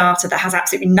engaging starter that has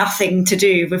absolutely nothing to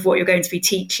do with what you're going to be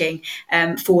teaching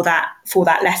for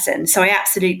that lesson. So I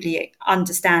absolutely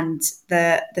understand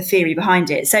the theory behind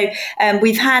it. So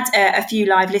we've had a few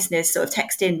live listeners sort of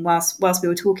text in whilst we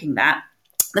were talking that.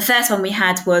 The first one we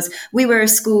had was, we were a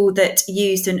school that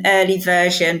used an early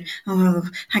version. Oh,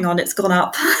 hang on, it's gone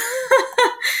up.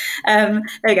 There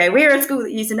we go. We were a school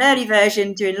that used an early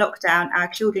version during lockdown. Our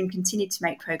children continued to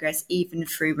make progress even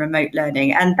through remote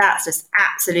learning. And that's just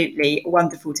absolutely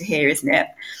wonderful to hear, isn't it?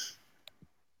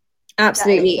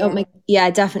 Absolutely. Yeah,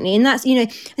 definitely. And that's, I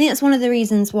think that's one of the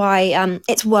reasons why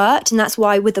it's worked. And that's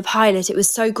why with the pilot, it was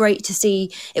so great to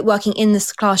see it working in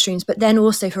the classrooms, but then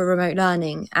also for remote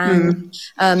learning. And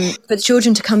for the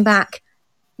children to come back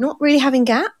not really having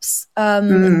gaps.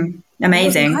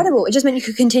 Amazing. Incredible. It just meant you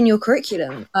could continue your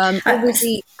curriculum,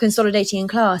 obviously consolidating in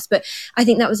class. But I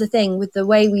think that was the thing with the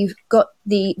way we've got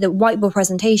the whiteboard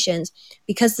presentations,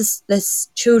 because the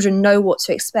children know what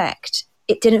to expect.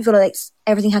 It didn't feel like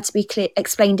everything had to be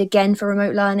explained again for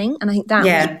remote learning. And I think that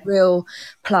was a real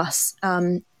plus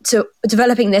to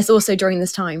developing this also during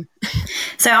this time.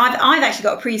 So I've actually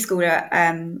got a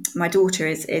preschooler. My daughter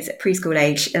is at preschool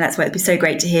age, and that's why it'd be so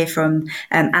great to hear from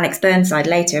Alex Burnside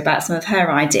later about some of her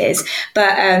ideas.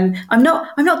 But I'm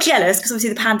not jealous, because obviously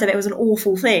the pandemic was an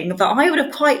awful thing, but I would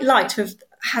have quite liked to have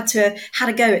had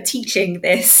a go at teaching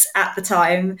this at the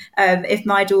time if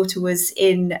my daughter was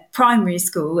in primary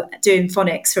school doing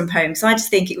phonics from home. So I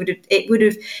just think it would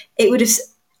have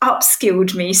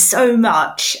upskilled me so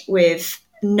much with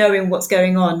knowing what's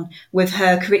going on with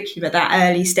her curriculum at that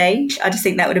early stage. I just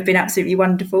think that would have been absolutely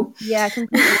wonderful. Yeah,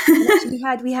 completely.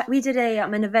 Actually, we did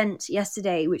an event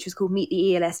yesterday which was called Meet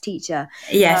the ELS Teacher.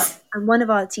 Yes. And one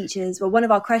of our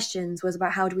questions was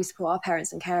about how do we support our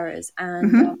parents and carers.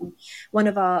 And one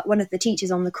of the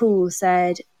teachers on the call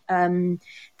said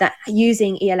that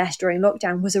using ELS during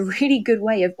lockdown was a really good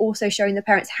way of also showing the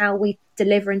parents how we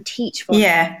deliver and teach for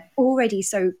already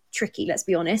so tricky, let's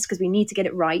be honest, because we need to get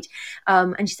it right.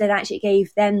 And she said actually it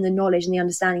gave them the knowledge and the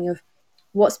understanding of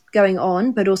what's going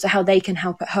on, but also how they can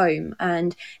help at home.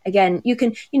 And again, you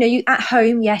can, you at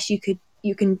home, yes, you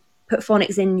can put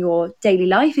phonics in your daily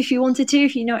life if you wanted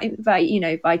to,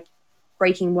 by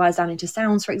breaking words down into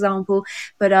sounds, for example.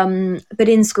 But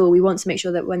in school, we want to make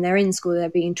sure that when they're in school, they're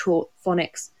being taught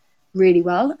phonics really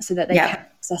well, so that they can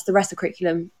access the rest of the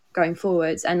curriculum going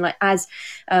forwards. And like as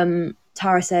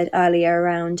Tara said earlier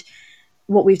around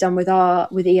what we've done with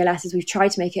ELS is we've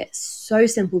tried to make it so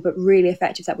simple but really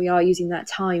effective that we are using that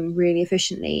time really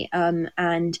efficiently,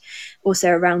 and also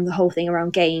around the whole thing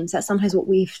around games. That's sometimes what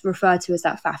we've referred to as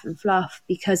that faff and fluff,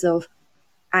 because of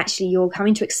actually you're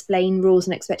having to explain rules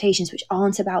and expectations which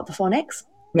aren't about the phonics.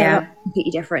 They're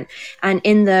completely different. And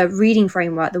in the reading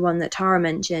framework, the one that Tara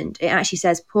mentioned, it actually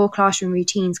says poor classroom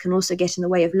routines can also get in the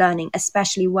way of learning,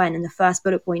 especially when, and the first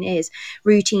bullet point is,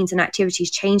 routines and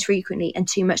activities change frequently and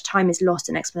too much time is lost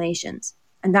in explanations.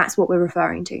 And that's what we're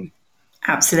referring to.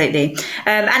 Absolutely.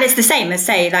 And it's the same as,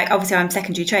 say, like, obviously I'm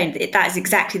secondary trained. That is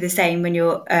exactly the same when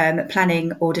you're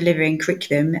planning or delivering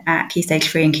curriculum at Key Stage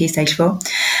 3 and Key Stage 4.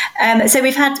 So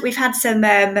we've had some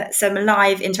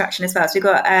live interaction as well. So we've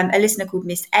got a listener called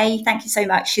Miss A. Thank you so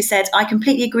much. She said, I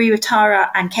completely agree with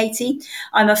Tara and Katie.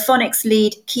 I'm a phonics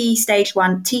lead Key Stage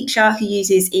 1 teacher who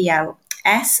uses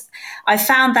ELS. I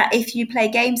found that if you play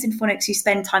games in phonics, you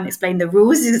spend time explaining the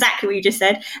rules, exactly what you just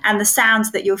said, and the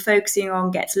sounds that you're focusing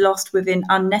on gets lost within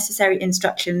unnecessary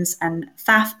instructions and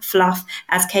faff fluff,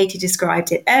 as Katie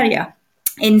described it earlier.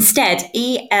 Instead,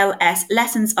 ELS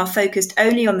lessons are focused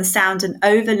only on the sound and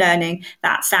overlearning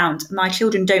that sound. My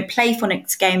children don't play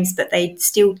phonics games, but they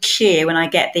still cheer when I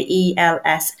get the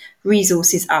ELS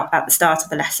resources up at the start of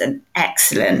the lesson.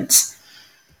 Excellent.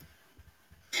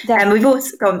 And we've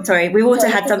also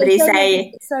had somebody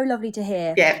say, it's so lovely to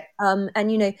hear. Yeah.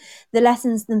 And the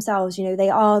lessons themselves, they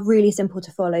are really simple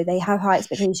to follow. They have high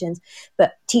expectations,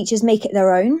 but teachers make it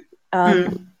their own.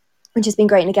 Which has been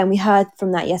great. And again, we heard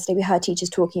from that yesterday. We heard teachers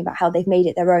talking about how they've made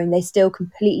it their own. They still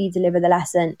completely deliver the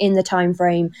lesson in the time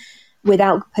frame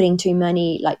without putting too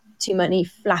many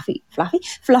fluffy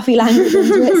language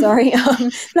into it. Sorry,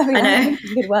 fluffy language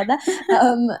is a good word there.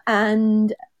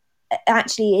 And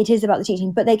actually, it is about the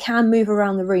teaching, but they can move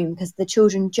around the room because the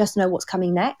children just know what's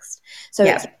coming next. So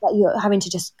it's like you're having to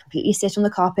just completely sit on the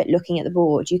carpet looking at the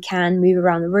board. You can move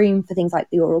around the room for things like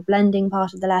the oral blending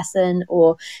part of the lesson,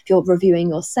 or if you're reviewing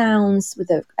your sounds with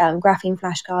the grapheme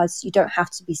flashcards, you don't have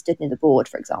to be stood near the board,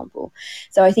 for example.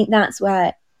 So I think that's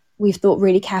where we've thought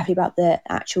really carefully about the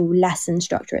actual lesson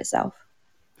structure itself.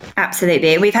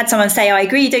 Absolutely. We've had someone say, I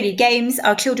agree, you don't need games.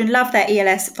 Our children love their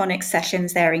ELS phonics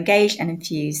sessions. They're engaged and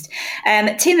infused.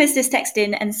 Tim has just texted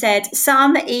in and said,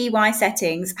 some EY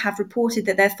settings have reported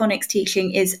that their phonics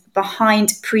teaching is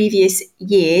behind previous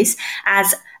years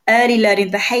as early learning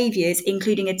behaviours,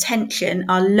 including attention,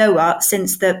 are lower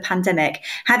since the pandemic.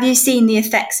 Have you seen the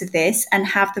effects of this, and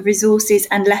have the resources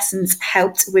and lessons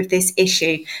helped with this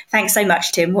issue? Thanks so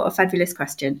much, Tim. What a fabulous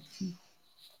question.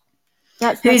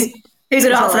 Who's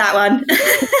going to answer that one?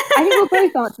 I think we'll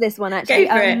both answer this one, actually.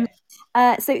 Go for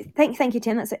it. So thank you,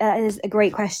 Tim. That is a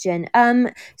great question.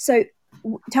 So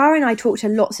Tara and I talk to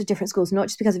lots of different schools, not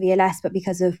just because of ELS, but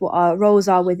because of what our roles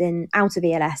are out of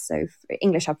ELS. So for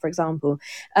English Hub, for example.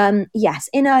 Yes,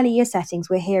 in early year settings,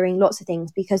 we're hearing lots of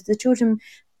things because the children,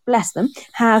 bless them,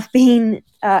 have been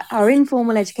are in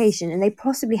formal education, and they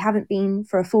possibly haven't been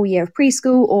for a full year of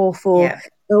preschool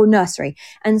or nursery.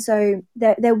 And so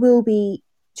there will be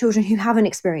children who haven't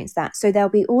experienced that. So there'll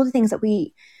be all the things that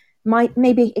we might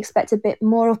maybe expect a bit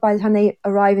more of by the time they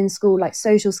arrive in school, like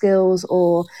social skills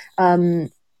or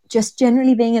just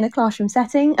generally being in a classroom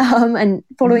setting and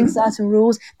following certain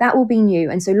rules. That will be new.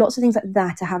 And so lots of things like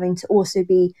that are having to also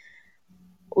be,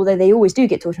 although they always do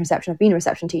get taught in reception. I've been a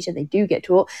reception teacher, they do get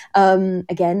taught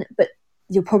again, but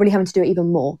you're probably having to do it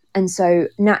even more. And so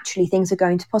naturally things are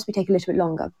going to possibly take a little bit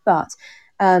longer. But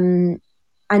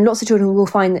and lots of children will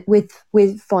find that with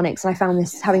phonics, and I found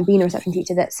this having been a reception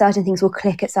teacher, that certain things will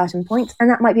click at certain points, and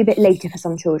that might be a bit later for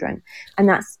some children, and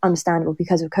that's understandable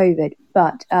because of COVID.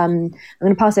 But I'm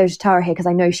going to pass over to Tara here because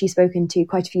I know she's spoken to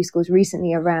quite a few schools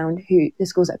recently around the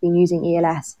schools that have been using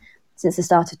ELS since the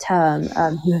start of term,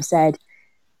 who have said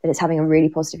that it's having a really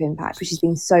positive impact, which has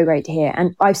been so great to hear.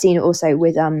 And I've seen it also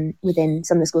within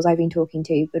some of the schools I've been talking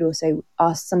to, but also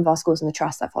some of our schools in the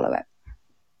trust that follow it.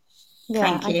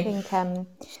 Yeah, I think,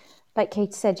 like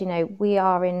Kate said, we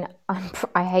are in,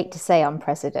 I hate to say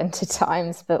unprecedented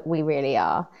times, but we really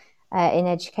are in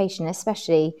education,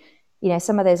 especially,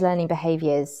 some of those learning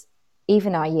behaviours,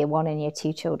 even our year 1 and year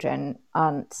 2 children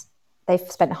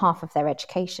they've spent half of their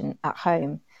education at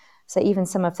home. So even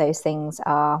some of those things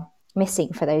are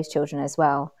missing for those children as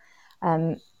well.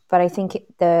 But I think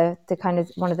the kind of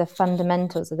one of the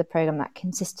fundamentals of the programme, that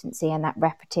consistency and that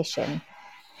repetition,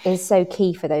 is so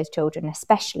key for those children,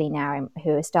 especially now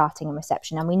who are starting in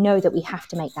reception. And we know that we have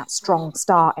to make that strong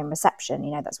start in reception.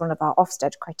 That's one of our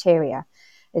Ofsted criteria,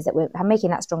 is that we're making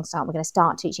that strong start. We're going to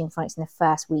start teaching phonics in the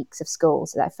first weeks of school.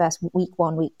 So that first week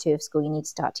 1, week 2 of school, you need to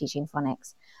start teaching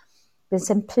phonics. The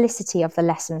simplicity of the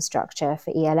lesson structure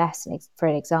for ELS, for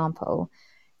an example,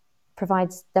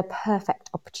 provides the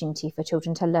perfect opportunity for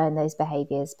children to learn those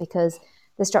behaviours, because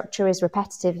the structure is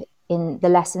repetitive in the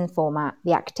lesson format.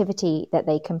 The activity that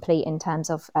they complete in terms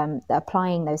of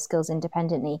applying those skills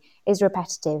independently is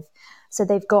repetitive. So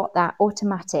they've got that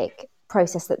automatic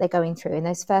process that they're going through in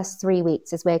those first 3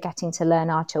 weeks as we're getting to learn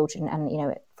our children.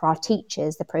 And, for our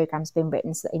teachers, the programme's been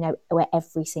written so that they know where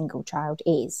every single child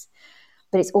is.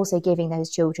 But it's also giving those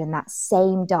children that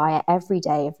same diet every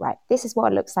day of, right, this is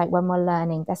what it looks like when we're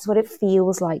learning. This is what it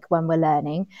feels like when we're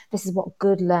learning. This is what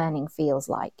good learning feels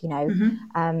like,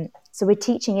 So we're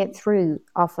teaching it through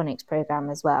our phonics program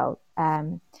as well.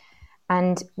 And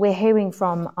And we're hearing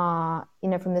from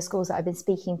from the schools that I've been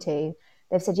speaking to,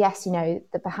 they've said, yes,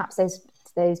 that perhaps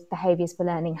those behaviours for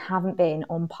learning haven't been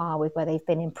on par with where they've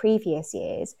been in previous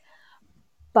years,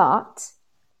 but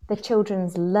the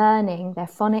children's learning, their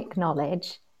phonic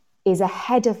knowledge, is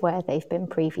ahead of where they've been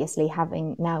previously,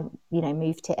 having now,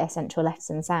 moved to essential letters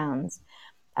and sounds.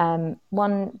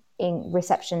 One in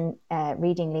reception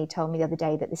reading lead told me the other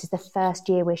day that this is the first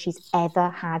year where she's ever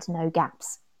had no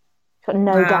gaps. She's got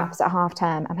no gaps at half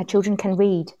term, and her children can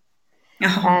read.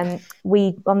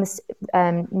 We, on this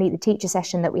Meet the Teacher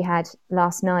session that we had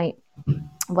last night,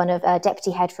 one of deputy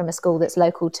head from a school that's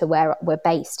local to where we're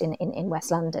based in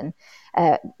West London,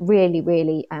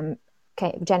 really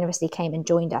generously came and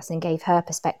joined us and gave her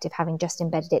perspective, having just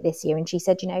embedded it this year. And she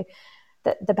said,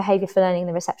 that the behaviour for learning in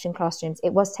the reception classrooms,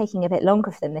 it was taking a bit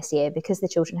longer for them this year because the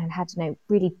children had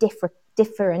really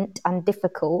different and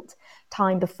difficult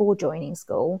time before joining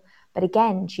school. But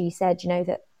again, she said,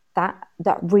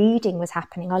 that reading was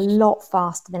happening a lot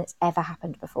faster than it's ever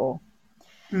happened before.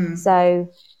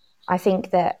 So I think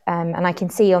that, and I can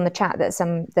see on the chat that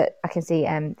some of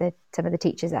the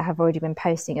teachers that have already been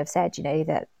posting have said,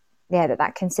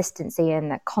 that consistency and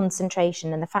that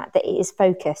concentration and the fact that it is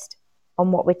focused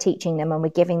on what we're teaching them and we're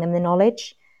giving them the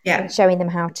knowledge and showing them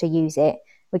how to use it.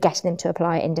 We're getting them to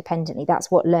apply it independently. That's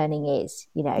what learning is.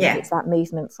 It's that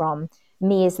movement from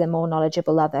me as the more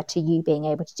knowledgeable other to you being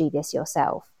able to do this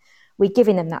yourself. We're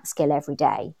giving them that skill every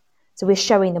day. So we're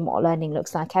showing them what learning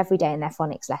looks like every day in their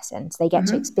phonics lessons. They get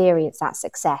to experience that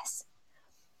success.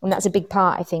 And that's a big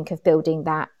part, I think, of building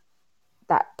that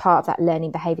part of that learning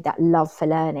behaviour, that love for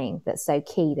learning that's so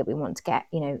key that we want to get,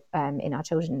 in our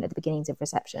children at the beginnings of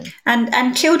reception.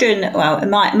 And children, well, in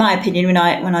my opinion, when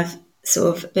I've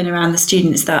sort of been around the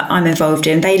students that I'm involved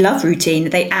in, they love routine.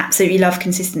 They absolutely love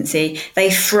consistency. They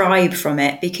thrive from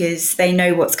it because they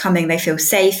know what's coming. They feel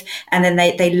safe, and then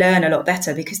they learn a lot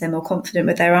better because they're more confident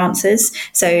with their answers.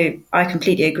 So I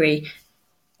completely agree.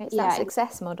 It's that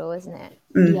success model, isn't it?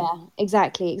 Yeah,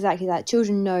 exactly that.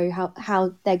 Children know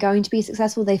how they're going to be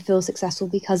successful. They feel successful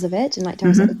because of it. And like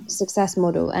Tara said, success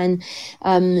model. And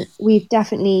we've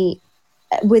definitely,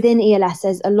 within ELS,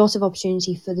 there's a lot of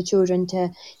opportunity for the children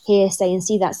to hear, say, and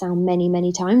see that sound many,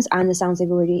 many times, and the sound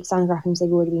graphemes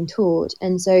they've already been taught.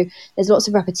 And so there's lots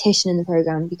of repetition in the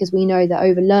program because we know that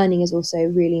over-learning is also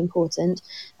really important.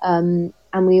 And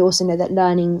we also know that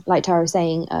learning, like Tara was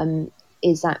saying,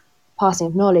 is that passing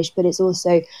of knowledge, but it's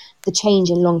also the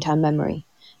change in long-term memory.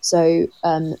 So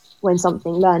when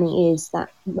learning is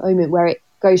that moment where it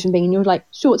goes from being in your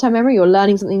short-term memory, you're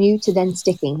learning something new, to then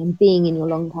sticking and being in your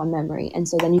long-term memory, and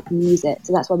so then you can use it.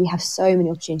 So that's why we have so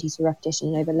many opportunities for repetition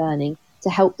and over-learning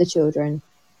to help the children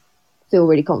feel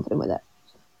really confident with it.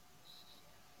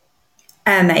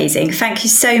 Amazing. Thank you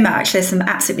so much. There's some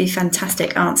absolutely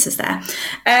fantastic answers there.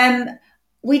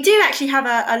 We do actually have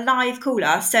a live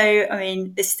caller, so I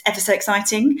mean, this is ever so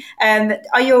exciting.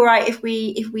 Are you all right if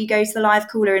we go to the live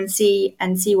caller and see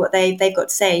what they've got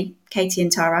to say, Katie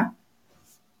and Tara?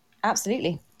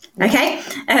 Absolutely. Okay.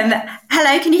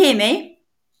 Hello, can you hear me?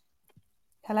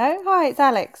 Hello, hi, it's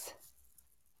Alex.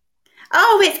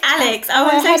 Oh, it's Alex. Oh,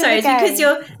 I'm so sorry. It's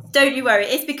because don't you worry.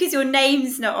 It's because your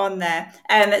name's not on there.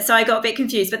 So I got a bit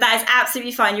confused, but that is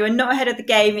absolutely fine. You are not ahead of the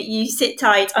game. You sit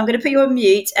tight. I'm going to put you on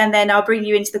mute and then I'll bring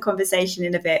you into the conversation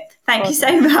in a bit. Thank you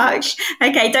so much.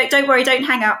 Okay. Don't worry. Don't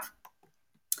hang up.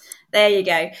 There you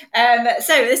go.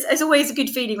 So it's always a good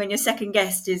feeling when your second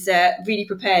guest is really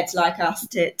prepared, like us,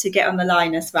 to get on the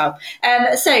line as well.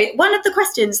 So one of the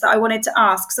questions that I wanted to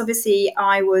ask, because obviously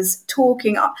I was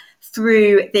talking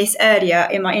through this earlier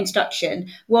in my introduction,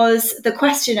 was the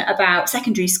question about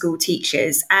secondary school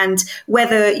teachers and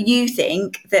whether you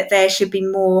think that there should be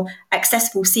more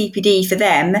accessible CPD for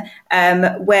them,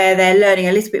 where they're learning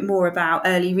a little bit more about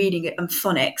early reading and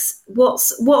phonics.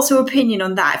 What's your opinion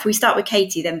on that? If we start with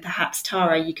Katie, then perhaps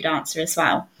Tara, you could answer as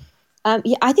well.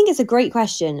 Yeah, I think it's a great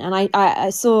question, and I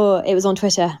saw it was on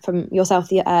Twitter from yourself.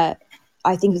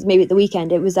 I think it was maybe at the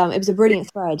weekend. It was a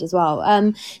brilliant thread as well.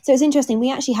 So it's interesting.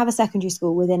 We actually have a secondary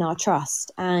school within our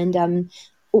trust, and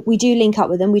we do link up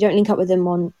with them. We don't link up with them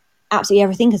on absolutely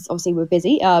everything because obviously we're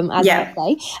busy, as I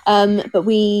say. But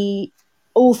we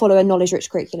all follow a knowledge-rich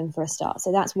curriculum for a start.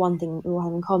 So that's one thing we all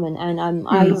have in common. And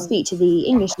I speak to the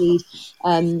English lead.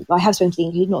 I have spoken to the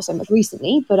English lead, not so much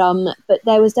recently, but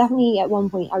there was definitely at one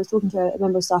point I was talking to a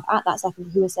member of staff at that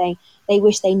secondary who was saying they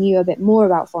wish they knew a bit more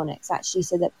about phonics, actually,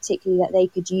 so that particularly that they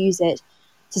could use it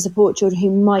to support children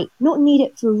who might not need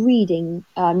it for reading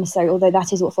necessarily, although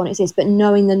that is what phonics is, but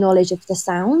knowing the knowledge of the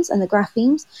sounds and the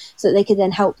graphemes so that they could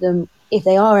then help them if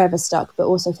they are ever stuck, but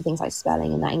also for things like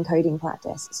spelling and that encoding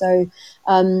practice. So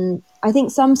I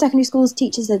think some secondary schools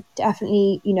teachers are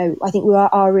definitely, I think we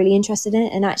are really interested in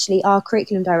it. And actually our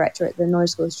curriculum director at the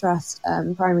Knowledge Schools Trust,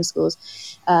 primary schools,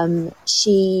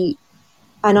 she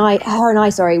and I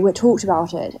we talked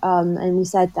about it, and we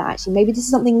said that actually maybe this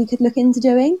is something we could look into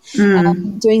doing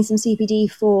some CPD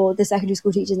for the secondary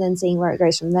school teachers and then seeing where it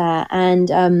goes from there.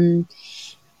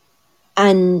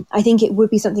 And I think it would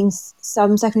be something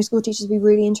some secondary school teachers would be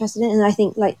really interested in. And I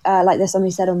think like there's somebody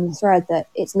said on the thread that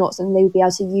it's not something they would be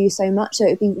able to use so much. So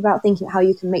it'd be about thinking how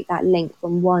you can make that link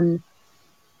from one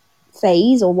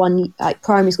phase or one like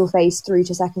primary school phase through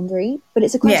to secondary. But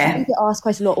it's a question we get asked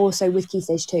quite a lot also with Key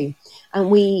Stage 2. And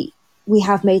we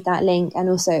have made that link. And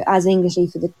also as English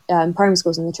lead for the primary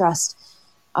schools in the trust,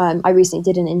 I recently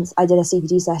did a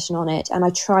CPD session on it, and I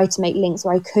tried to make links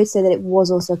where I could so that it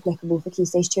was also applicable for Key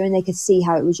Stage 2 and they could see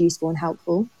how it was useful and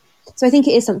helpful. So I think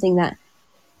it is something that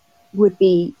would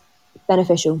be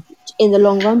beneficial in the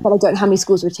long run, but I don't know how many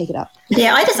schools would take it up.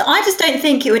 Yeah, I just don't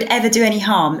think it would ever do any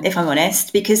harm, if I'm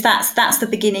honest, because that's the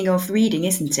beginning of reading,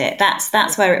 isn't it?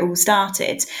 That's where it all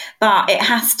started. But it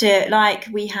has to, like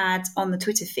we had on the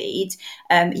Twitter feed,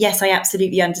 yes, I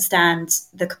absolutely understand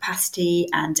the capacity,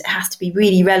 and it has to be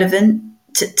really relevant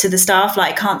to the staff.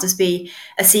 Like, it can't just be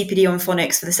a CPD on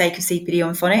phonics for the sake of CPD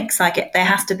on phonics. Like, there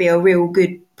has to be a real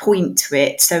good point to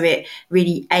it, so it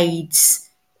really aids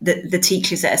the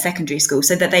teachers at a secondary school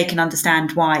so that they can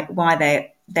understand why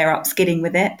they're upskilling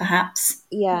with it, perhaps.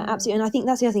 Yeah, absolutely. And I think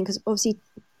that's the other thing, because obviously,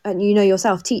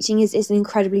 yourself, teaching is an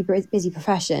incredibly busy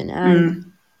profession.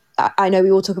 And I know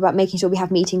we all talk about making sure we have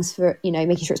meetings for,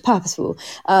 making sure it's purposeful.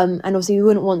 And obviously we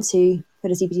wouldn't want to put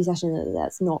a CPD session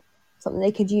that's not something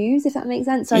they could use, if that makes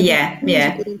sense. So I think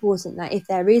it's really important that if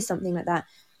there is something like that,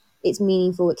 it's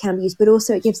meaningful, it can be used, but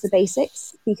also it gives the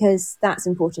basics, because that's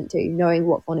important too, knowing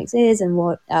what phonics is and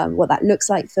what that looks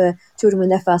like for children when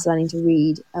they're first learning to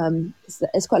read.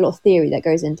 There's quite a lot of theory that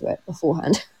goes into it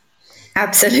beforehand.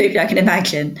 Absolutely, I can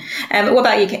imagine. What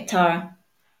about you, Tara?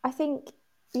 I think,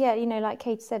 like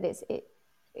Kate said, it's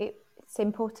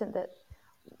important that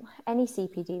any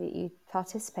CPD that you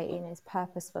participate in is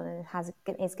purposeful and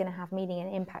is going to have meaning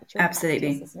and impact your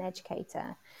practice as an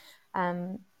educator.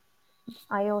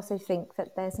 I also think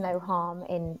that there's no harm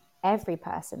in every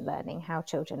person learning how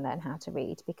children learn how to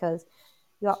read, because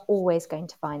you are always going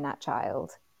to find that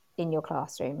child in your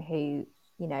classroom who,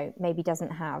 maybe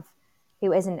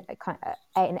who isn't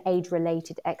an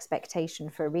age-related expectation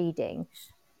for reading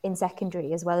in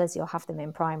secondary, as well as you'll have them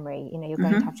in primary. You're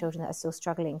going to have children that are still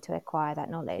struggling to acquire that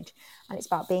knowledge, and it's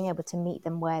about being able to meet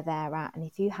them where they're at. And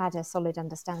if you had a solid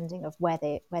understanding of where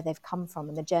they've come from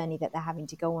and the journey that they're having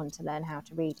to go on to learn how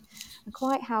to read, and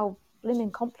quite how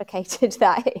blooming complicated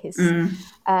that is.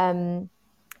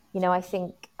 I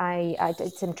think I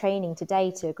did some training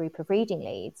today to a group of reading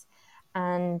leads,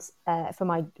 and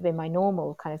in my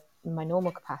normal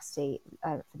capacity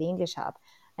for the English Hub.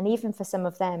 And even for some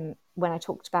of them, when I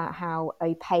talked about how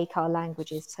opaque our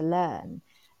language is to learn,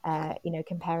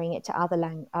 comparing it to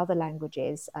other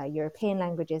languages, European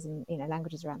languages, and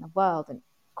languages around the world, and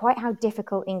quite how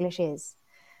difficult English is.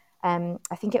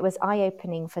 I think it was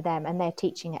eye-opening for them, and they're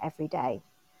teaching it every day.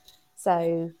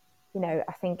 So,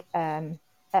 I think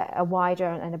a wider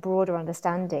and a broader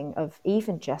understanding of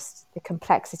even just the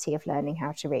complexity of learning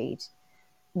how to read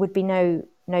would be no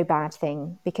bad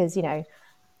thing, because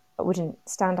I wouldn't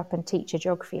stand up and teach a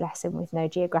geography lesson with no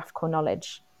geographical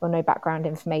knowledge or no background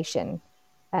information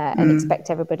and expect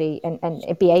everybody and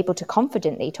be able to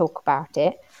confidently talk about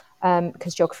it,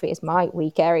 because geography is my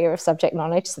weak area of subject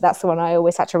knowledge. So that's the one I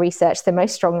always had to research the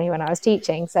most strongly when I was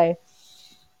teaching. So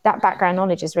that background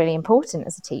knowledge is really important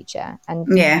as a teacher,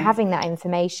 and having that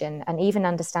information and even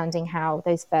understanding how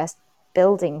those first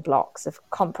building blocks of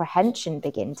comprehension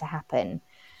begin to happen.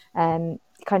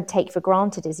 Kind of take for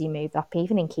granted as you move up,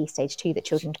 even in Key Stage 2, that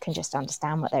children can just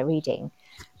understand what they're reading.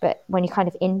 But when you kind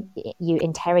of you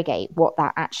interrogate what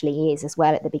that actually is as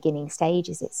well at the beginning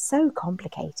stages, it's so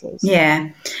complicated.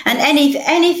 Yeah, and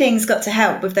anything's got to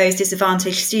help with those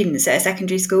disadvantaged students at a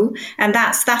secondary school, and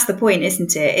that's the point,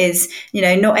 isn't it? Is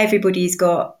not everybody's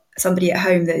got somebody at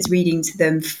home that is reading to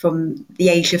them from the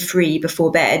age of 3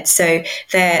 before bed. So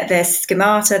their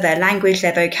schemata, their language,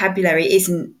 their vocabulary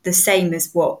isn't the same as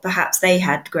what perhaps they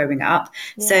had growing up.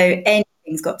 Yeah. So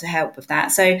anything's got to help with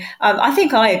that. So I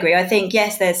think I agree. I think,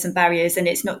 yes, there's some barriers, and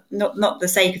it's not the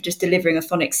sake of just delivering a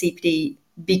phonics CPD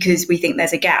because we think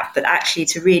there's a gap, but actually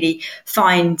to really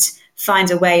find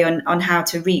find a way on how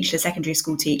to reach the secondary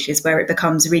school teachers where it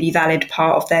becomes a really valid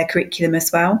part of their curriculum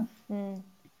as well.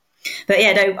 But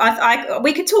yeah, no,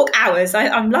 we could talk hours.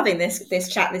 I'm loving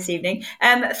this chat this evening.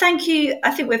 Thank you.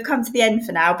 I think we've come to the end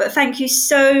for now, but thank you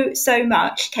so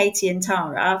much, Katie and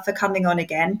Tara, for coming on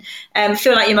again. I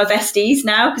feel like you're my besties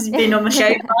now because you've been on my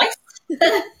show twice.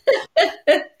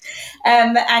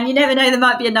 And you never know, there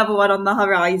might be another one on the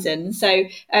horizon. So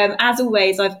as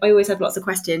always, I always have lots of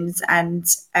questions, and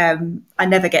I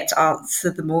never get to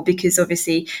answer them all because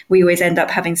obviously we always end up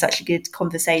having such a good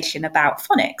conversation about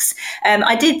phonics.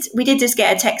 We did just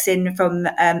get a text in from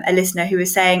a listener who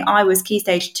was saying, I was Key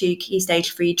Stage 2, Key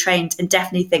Stage 3 trained and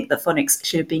definitely think that phonics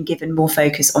should have been given more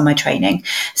focus on my training.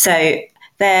 So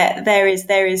there is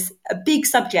a big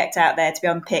subject out there to be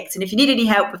unpicked, and if you need any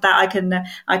help with that,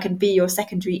 I can be your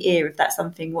secondary ear if that's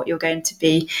something what you're going to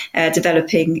be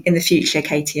developing in the future,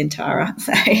 Katie and Tara.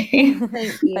 So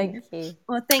Thank you.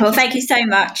 Well, thank you so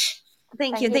much.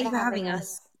 Thank you for having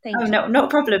us. Thank you. No, not a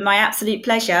problem. My absolute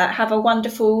pleasure. Have a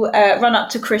wonderful run up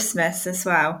to Christmas as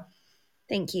well.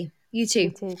 Thank you. You too.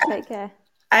 Take care.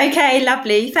 Okay,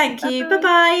 lovely. Thank you.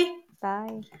 Bye-bye.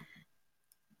 Bye.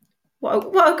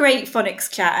 What a great phonics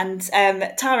chat. And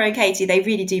Tara and Katie, they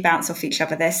really do bounce off each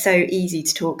other. They're so easy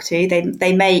to talk to.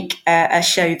 They make a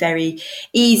show very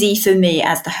easy for me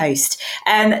as the host.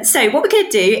 So what we're going to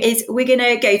do is we're going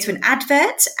to go to an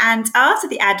advert. And after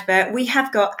the advert, we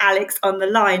have got Alex on the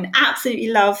line. Absolutely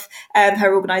love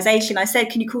her organisation. I said,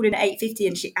 can you call in at 8:50?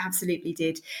 And she absolutely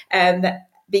did.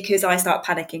 Because I start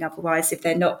panicking otherwise if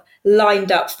they're not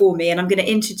lined up for me. And I'm going to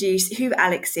introduce who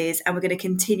Alex is, and we're going to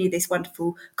continue this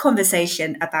wonderful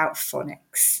conversation about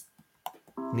phonics.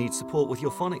 Need support with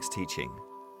your phonics teaching?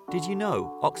 Did you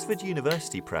know Oxford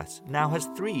University Press now has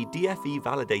 3 DFE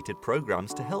validated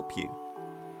programs to help you?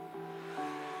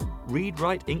 Read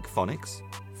Write Inc Phonics,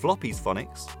 Floppy's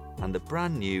Phonics, and the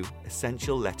brand new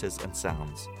Essential Letters and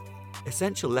Sounds.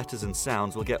 Essential Letters and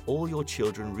Sounds will get all your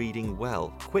children reading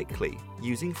well, quickly,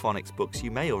 using phonics books you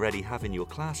may already have in your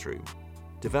classroom.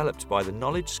 Developed by the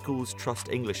Knowledge Schools Trust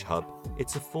English Hub,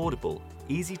 it's affordable,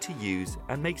 easy to use,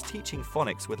 and makes teaching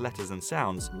phonics with letters and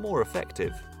sounds more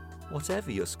effective.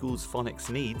 Whatever your school's phonics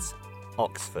needs,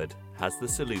 Oxford has the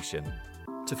solution.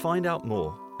 To find out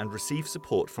more and receive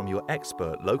support from your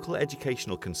expert local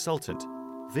educational consultant,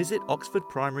 visit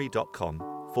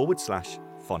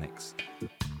oxfordprimary.com/phonics.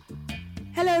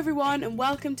 Hello everyone and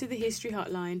welcome to the History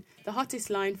Hotline, the hottest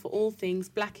line for all things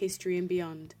Black history and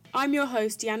beyond. I'm your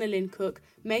host Deanna Lynn Cook,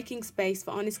 making space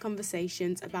for honest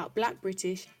conversations about Black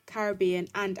British, Caribbean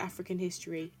and African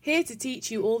history. Here to teach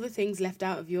you all the things left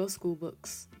out of your school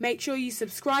books. Make sure you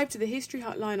subscribe to the History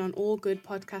Hotline on all good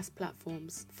podcast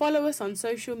platforms. Follow us on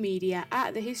social media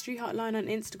at the History Hotline on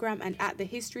Instagram and at the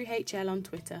History HL on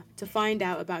Twitter to find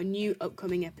out about new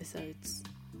upcoming episodes.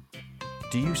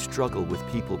 Do you struggle with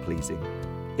people pleasing?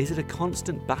 Is it a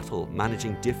constant battle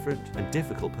managing different and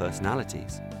difficult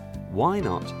personalities? Why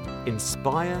not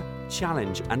inspire,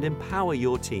 challenge and empower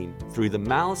your team through the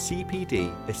MAL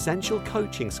CPD Essential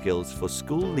Coaching Skills for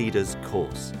School Leaders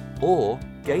course, or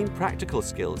gain practical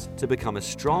skills to become a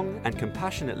strong and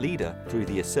compassionate leader through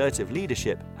the Assertive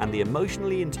Leadership and the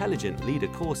Emotionally Intelligent Leader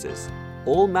courses.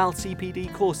 All MAL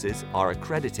CPD courses are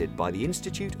accredited by the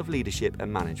Institute of Leadership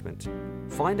and Management.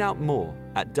 Find out more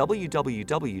at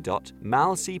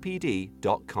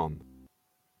www.malcpd.com.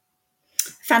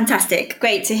 Fantastic.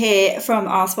 Great to hear from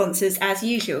our sponsors as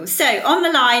usual. So on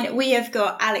the line, we have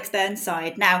got Alex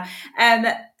Burnside. Now,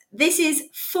 this is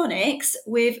phonics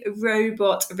with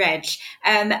Robot Reg.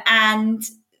 And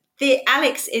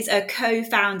Alex is a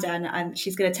co-founder, and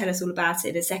she's going to tell us all about it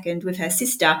in a second, with her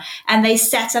sister. And they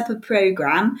set up a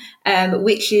program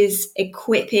which is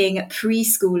equipping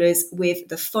preschoolers with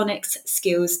the phonics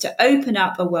skills to open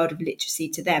up a world of literacy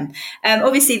to them.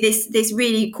 Obviously, this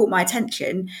really caught my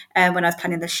attention when I was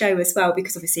planning the show as well,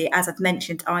 because obviously, as I've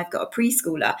mentioned, I've got a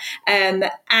preschooler.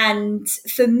 And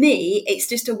for me, it's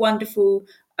just a wonderful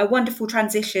wonderful to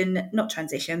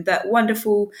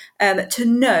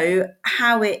know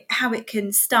how it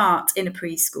can start in a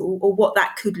preschool, or what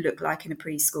that could look like in a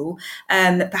preschool.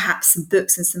 Perhaps some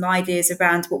books and some ideas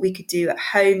around what we could do at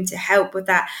home to help with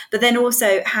that, but then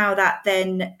also how that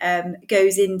then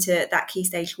goes into that Key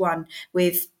Stage 1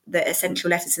 with the Essential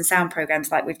Letters and Sound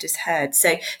programs like we've just heard.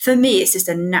 So for me, it's just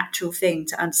a natural thing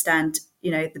to understand,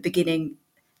 the beginning,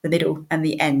 the middle and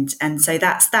the end. And so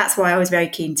that's why I was very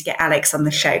keen to get Alex on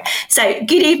the show. So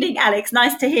good evening, Alex.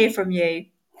 Nice to hear from you.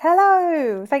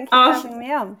 Hello. Thank you for having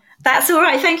me on. That's all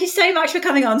right. Thank you so much for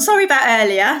coming on. Sorry about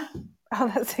earlier. Oh,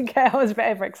 that's okay. I was a bit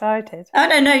overexcited. Oh,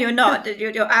 no, you're not.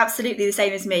 You're absolutely the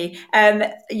same as me.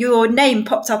 Your name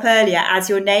popped up earlier as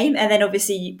your name, and then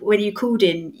obviously when you called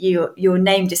in, your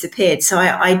name disappeared. So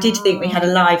I did think we had a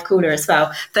live caller as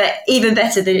well, but even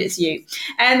better that it's you.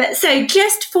 So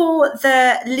just for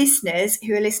the listeners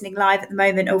who are listening live at the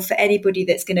moment, or for anybody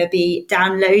that's going to be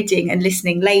downloading and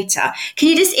listening later, can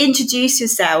you just introduce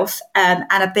yourself and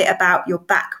a bit about your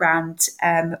background,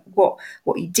 what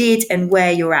you did and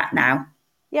where you're at now?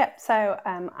 Yep, so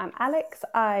I'm Alex.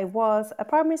 I was a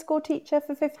primary school teacher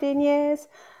for 15 years.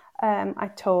 I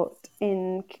taught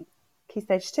in Key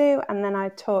Stage 2, and then I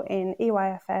taught in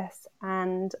EYFS,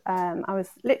 and I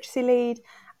was literacy lead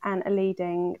and a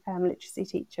leading literacy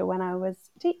teacher when I was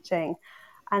teaching.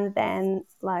 And then,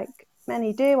 like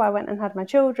many do, I went and had my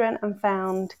children and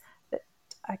found that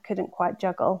I couldn't quite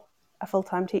juggle a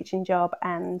full-time teaching job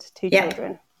and two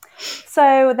children.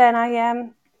 So then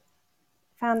I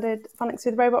founded Phonics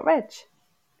with Robot Reg,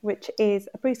 which is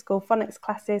a preschool phonics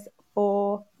classes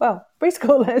for,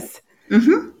 preschoolers.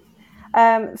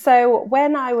 Mm-hmm. So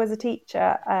when I was a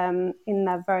teacher in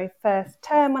the very first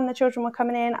term when the children were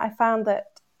coming in, I found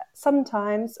that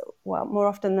sometimes, well, more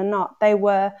often than not, they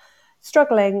were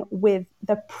struggling with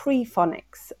the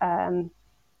pre-phonics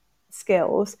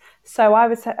skills. So I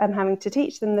was having to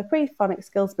teach them the pre-phonics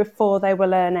skills before they were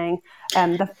learning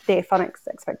the phonics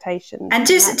expectations. And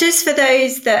just for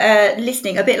those that are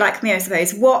listening, a bit like me, I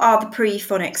suppose, what are the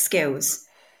pre-phonics skills?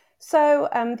 So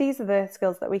these are the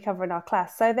skills that we cover in our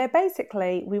class. So they're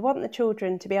basically, we want the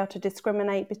children to be able to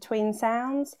discriminate between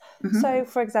sounds. Mm-hmm. So,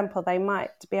 for example, they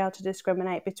might be able to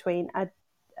discriminate between a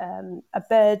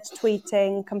bird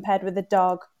tweeting compared with a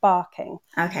dog barking.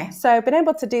 Okay. So being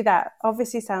able to do that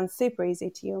obviously sounds super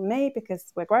easy to you and me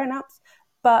because we're grown-ups,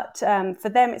 but for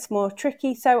them it's more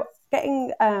tricky. So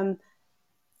getting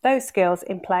those skills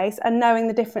in place and knowing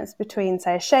the difference between,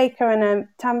 say, a shaker and a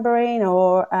tambourine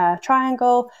or a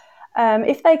triangle,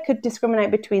 if they could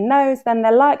discriminate between those, then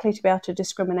they're likely to be able to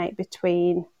discriminate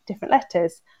between different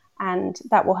letters, and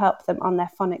that will help them on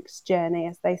their phonics journey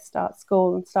as they start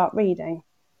school and start reading.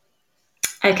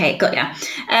 Okay, got ya.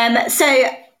 So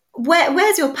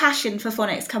where's your passion for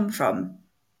phonics come from?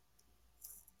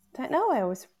 Don't know. I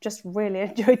always just really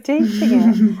enjoyed teaching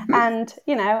it and,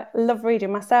 love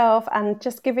reading myself and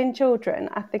just giving children.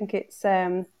 I think it's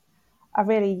a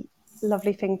really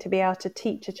lovely thing to be able to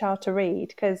teach a child to read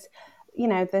because,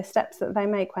 the steps that they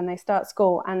make when they start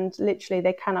school and literally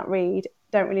they cannot read,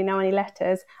 don't really know any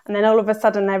letters, and then all of a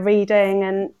sudden they're reading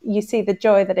and you see the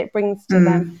joy that it brings to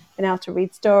them being able to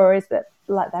read stories that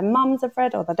like their mums have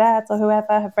read or their dads or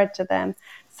whoever have read to them.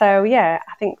 So I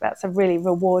think that's a really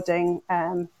rewarding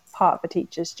part of a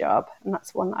teacher's job, and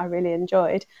that's one that I really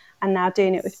enjoyed. And now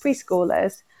doing it with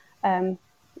preschoolers,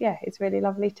 it's really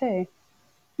lovely too.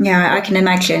 Yeah, I can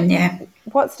imagine, yeah.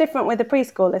 What's different with the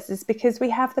preschoolers is because we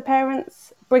have the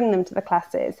parents bring them to the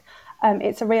classes.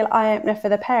 It's a real eye-opener for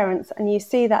the parents, and you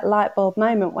see that light bulb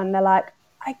moment when they're like,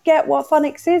 I get what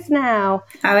phonics is now.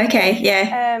 Oh, okay,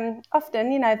 yeah. Often,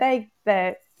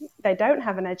 they don't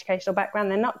have an educational background,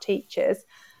 they're not teachers,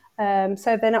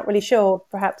 so they're not really sure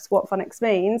perhaps what phonics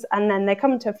means, and then they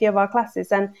come to a few of our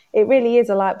classes and it really is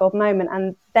a light bulb moment,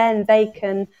 and then they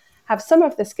can have some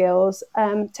of the skills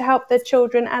to help their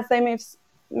children as they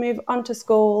move on to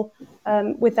school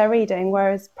with their reading,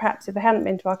 whereas perhaps if they hadn't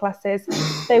been to our classes,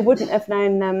 they wouldn't have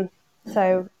known them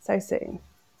so soon.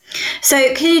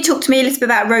 So can you talk to me a little bit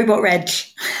about Robot Reg?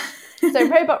 So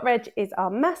Robot Reg is our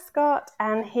mascot,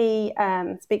 and he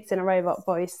speaks in a robot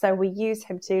voice. So we use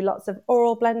him to do lots of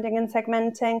oral blending and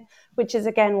segmenting, which is,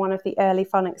 again, one of the early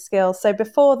phonics skills. So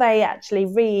before they actually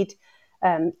read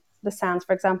the sounds,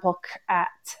 for example,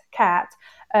 cat,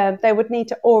 they would need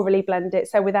to orally blend it,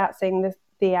 so without seeing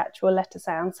the actual letter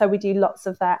sound. So we do lots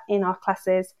of that in our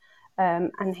classes,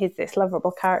 and he's this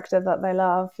lovable character that they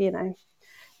love, You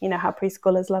know how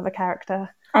preschoolers love a character.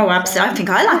 Oh, absolutely. I think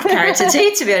I like a character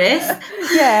too, to be honest.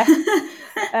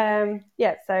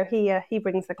 So he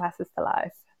brings the classes to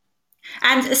life.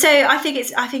 And so I think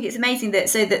it's amazing that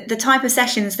the type of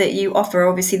sessions that you offer are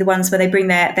obviously the ones where they bring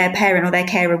their parent or their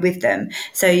carer with them.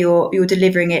 So you're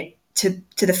delivering it to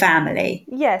the family.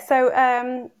 Yeah.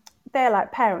 So they're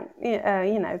like parent,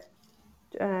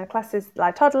 classes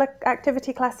like toddler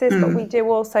activity classes, but we do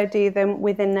also do them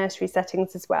within nursery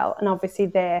settings as well, and obviously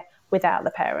they're without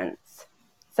the parents,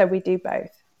 so we do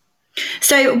both.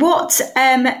 So what so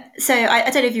I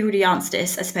don't know if you already answered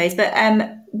this, I suppose, but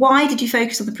why did you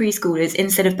focus on the preschoolers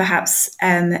instead of perhaps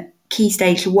Key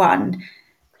Stage 1?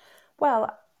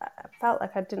 Well, I felt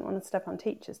like I didn't want to step on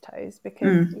teachers' toes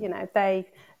because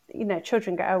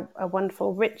children get a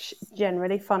wonderful, rich,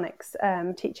 generally phonics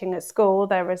teaching at school.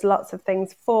 There is lots of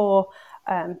things for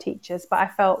teachers, but I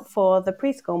felt for the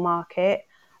preschool market,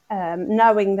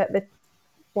 knowing that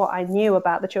what I knew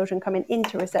about the children coming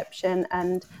into reception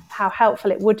and how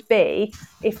helpful it would be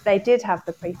if they did have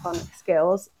the pre-phonics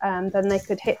skills, then they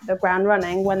could hit the ground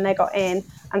running when they got in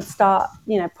and start,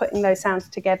 putting those sounds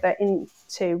together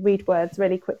into read words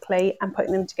really quickly and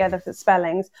putting them together for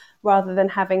spellings, rather than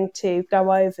having to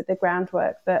go over the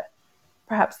groundwork that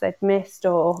perhaps they'd missed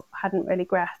or hadn't really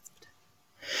grasped.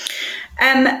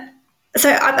 So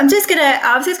I was just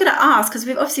gonna ask, because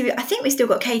I think we've still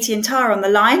got Katie and Tara on the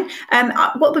line.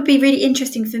 What would be really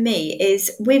interesting for me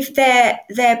is with their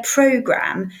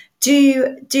program,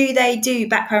 do they do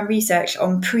background research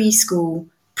on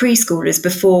preschoolers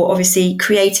before obviously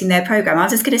creating their program? I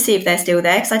was just going to see if they're still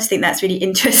there, because I just think that's really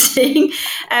interesting.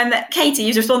 Katie,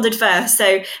 you responded first.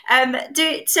 So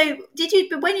did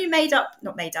you, when you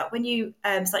when you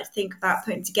started to think about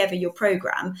putting together your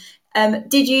program,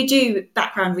 did you do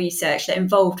background research that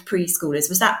involved preschoolers?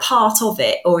 Was that part of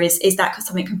it, or is that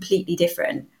something completely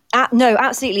different? No,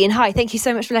 absolutely. And hi, thank you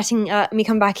so much for letting me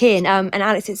come back in. And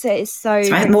Alex, it's so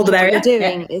right, more the merrier. What you're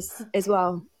doing is as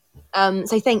well.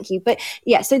 So thank you. But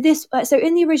yeah, so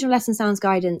in the original lesson sounds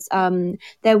guidance,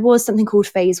 there was something called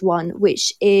phase 1,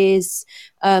 which is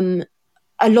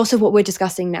a lot of what we're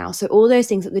discussing now. So all those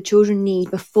things that the children need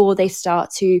before they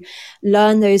start to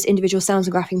learn those individual sounds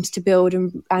and graphemes to build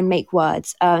and make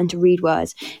words and to read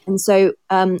words. And so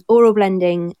oral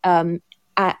blending,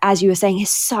 as you were saying, is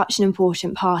such an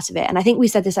important part of it. And I think we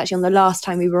said this actually on the last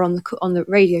time we were on the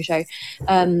radio show,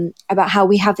 about how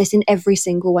we have this in every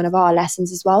single one of our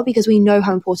lessons as well, because we know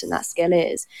how important that skill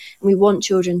is. And we want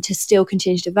children to still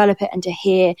continue to develop it and to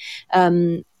hear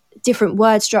different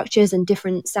word structures and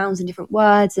different sounds and different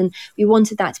words. And we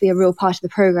wanted that to be a real part of the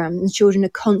program, and children are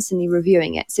constantly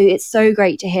reviewing it. So it's so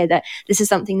great to hear that this is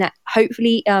something that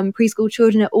hopefully preschool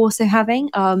children are also having,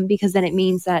 because then it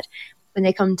means that when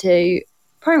they come to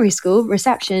primary school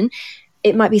reception,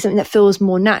 it might be something that feels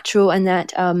more natural, and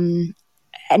that and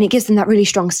it gives them that really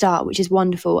strong start, which is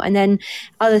wonderful. And then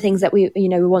other things that we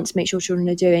want to make sure children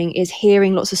are doing is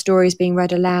hearing lots of stories being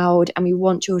read aloud, and we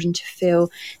want children to feel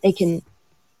they can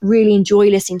really enjoy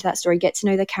listening to that story, get to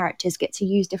know the characters, get to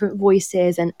use different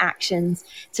voices and actions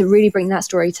to really bring that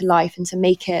story to life and to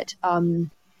make it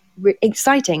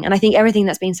exciting. And I think everything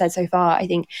that's been said so far, I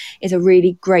think, is a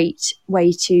really great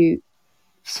way to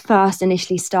first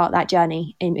initially start that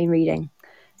journey in reading.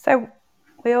 So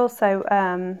we also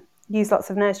use lots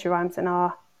of nursery rhymes in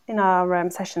our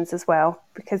sessions as well,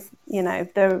 because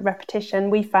the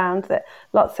repetition, we found that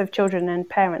lots of children and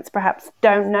parents perhaps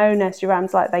don't know nursery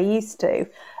rhymes like they used to.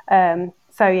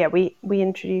 So yeah, we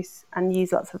introduce and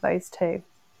use lots of those too.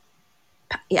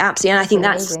 Yeah, absolutely. And I think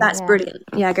that's brilliant.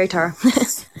 Yeah, go Tara.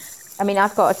 I mean,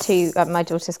 I've got my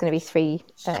daughter's going to be 3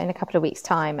 in a couple of weeks'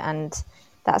 time, and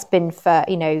that's been for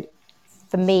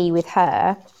me with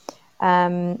her.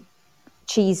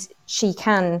 She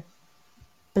can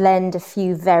blend a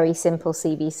few very simple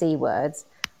CVC words,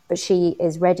 but she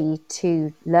is ready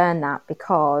to learn that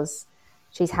because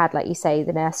she's had, like you say,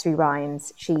 the nursery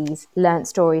rhymes. She's learnt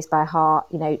stories by heart.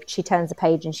 She turns a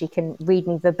page and she can read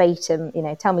me verbatim,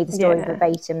 tell me the story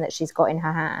verbatim that she's got in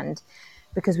her hand,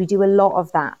 because we do a lot of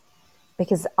that,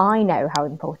 because I know how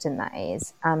important that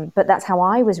is. But that's how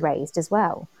I was raised as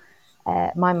well.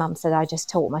 My mum said I just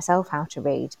taught myself how to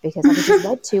read because I was just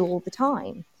read to all the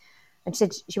time. And she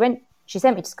said she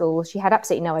sent me to school. She had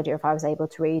absolutely no idea if I was able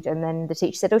to read. And then the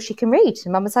teacher said, oh, she can read.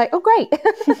 And Mum was like, oh, great.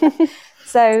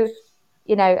 So,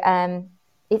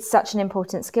 it's such an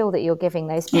important skill that you're giving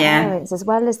those parents as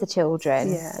well as the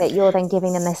children, that you're then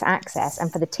giving them this access. And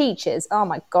for the teachers, oh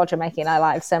my God, you're making our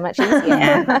lives so much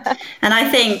easier. And I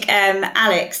think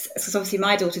Alex, because obviously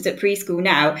my daughter's at preschool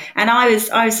now, and I was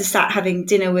just sat having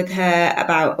dinner with her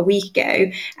about a week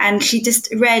ago, and she just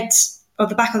read on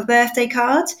the back of the birthday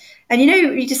card. And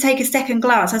you just take a second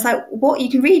glance. I was like, what, you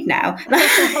can read now?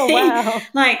 Oh, wow.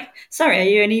 Like, sorry, are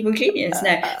you an evil genius?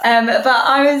 No. But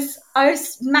I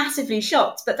was massively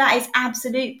shocked. But that is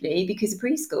absolutely because of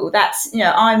preschool. That's,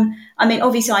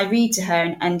 obviously I read to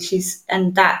her and she's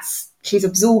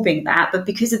absorbing that, but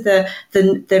because of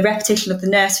the repetition of the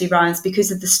nursery rhymes,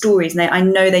 because of the stories, and I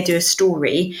know they do a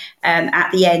story at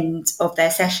the end of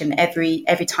their session every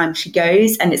time she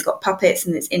goes, and it's got puppets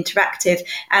and it's interactive,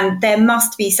 and there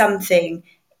must be something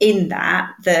in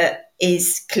that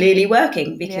is clearly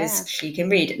working because she can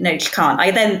read. No, she can't. I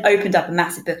then opened up a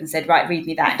massive book and said, right, read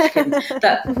me that.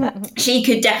 But she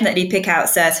could definitely pick out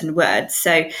certain words.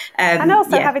 So and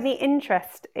also having the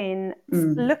interest in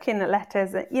looking at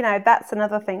letters, that's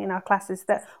another thing in our classes,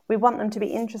 that we want them to be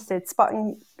interested,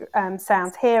 spotting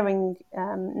sounds, hearing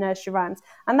nursery rhymes,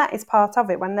 and that is part of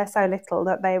it when they're so little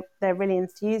that they're really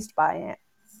enthused by it.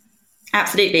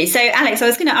 Absolutely. So, Alex, I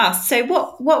was going to ask, so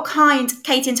what kind,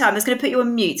 Katie and Tara, I was going to put you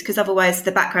on mute because otherwise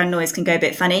the background noise can go a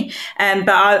bit funny, but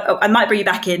I might bring you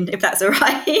back in if that's all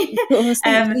right.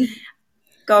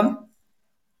 Go on.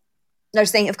 No, I was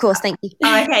saying, of course, thank you.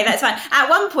 Okay, that's fine. At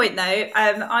one point, though,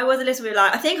 I was a little bit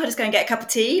like, I think I'll just go and get a cup of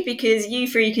tea because you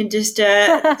three can just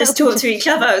talk to each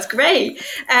other. It was great.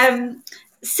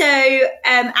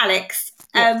 Alex,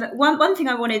 one thing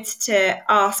I wanted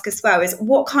to ask as well is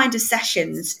what kind of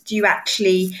sessions do you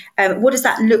actually, what does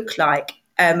that look like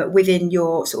within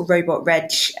your sort of Robot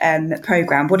Reg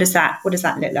programme? What does that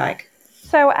look like?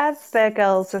 So as the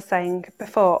girls were saying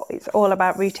before, it's all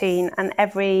about routine, and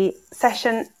every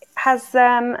session has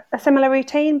a similar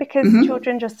routine because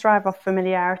children just thrive off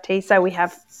familiarity. So we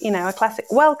have, a classic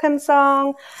welcome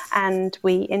song, and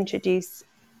we introduce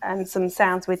some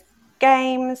sounds with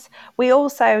games. We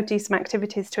also do some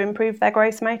activities to improve their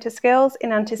gross motor skills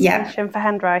in anticipation for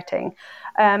handwriting.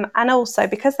 And also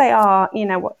because they are,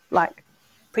 like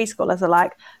preschoolers are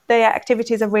like, the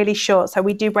activities are really short. So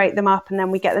we do break them up and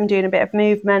then we get them doing a bit of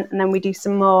movement, and then we do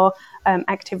some more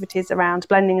activities around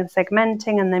blending and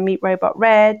segmenting, and then meet Robot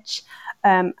Reg.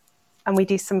 And we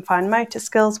do some fine motor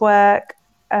skills work.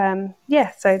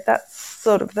 So that's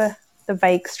sort of the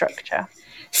vague structure.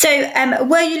 So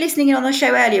were you listening in on the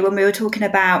show earlier when we were talking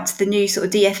about the new sort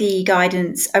of DFE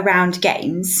guidance around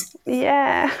games?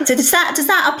 Yeah. So does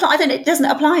that apply? It doesn't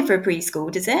apply for a preschool,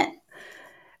 does it?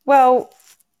 Well,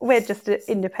 we're just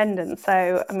independent.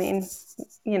 So, I mean,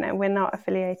 we're not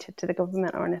affiliated to the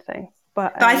government or anything.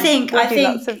 But I think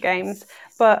lots of games.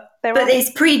 But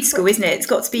it's preschool, isn't it? It's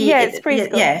got to be. Yeah, it's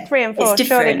preschool. Yeah, 3 and 4.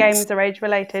 Surely games are age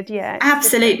related. Yeah.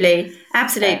 Absolutely.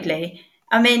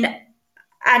 I mean,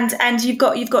 and you've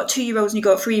got 2-year-olds and you've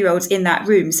got 3-year-olds in that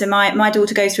room. So my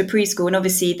daughter goes to a preschool, and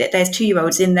obviously that there's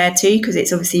 2-year-olds in there too because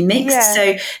it's obviously mixed.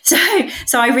 Yeah.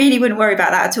 So I really wouldn't worry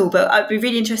about that at all. But it'd be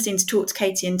really interesting to talk to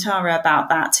Katie and Tara about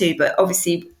that too. But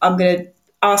obviously I'm going to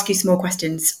ask you some more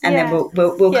questions, and then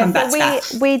we'll come back to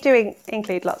that. We do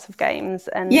include lots of games,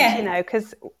 and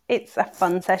because it's a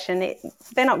fun session.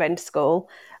 They're not going to school,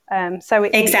 so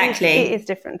it is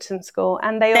different from school,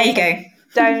 and they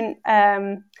also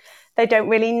they don't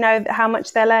really know how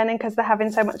much they're learning because they're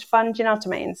having so much fun. Do you know what I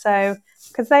mean? So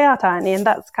because they are tiny, and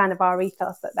that's kind of our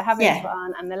ethos, that they're having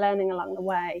fun and they're learning along the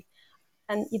way.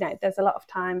 And there's a lot of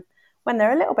time when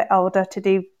they're a little bit older to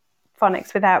do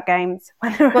phonics without games.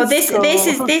 Well, this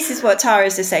is what Tara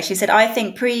has to say. She said, I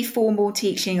think pre-formal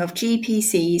teaching of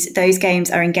GPCs, those games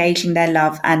are engaging their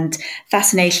love and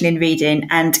fascination in reading.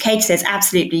 And Katie says,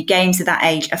 absolutely, games at that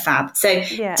age are fab. So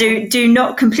do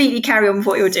not completely carry on with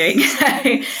what you're doing.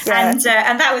 And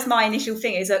that was my initial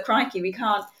thing, is that crikey, we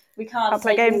can't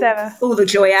play games ever. All the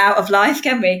joy out of life,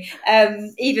 can we?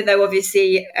 Even though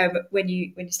obviously when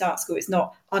you start school, it's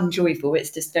not unjoyful.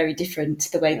 It's just very different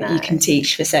the way that you can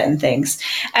teach for certain things.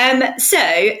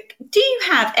 So do you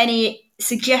have any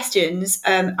suggestions?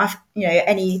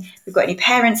 We've got any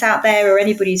parents out there or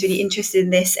anybody who's really interested in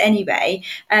this anyway,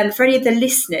 for any of the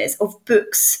listeners, of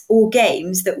books or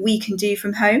games that we can do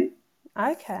from home?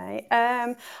 Okay.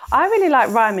 I really like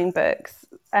rhyming books.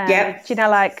 Do you know,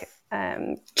 like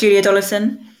Julia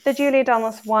Donaldson? The Julia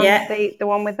Donaldson one, the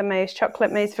one with the mousse,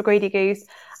 chocolate mousse for Greedy Goose,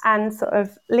 and sort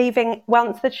of leaving,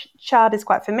 once the child is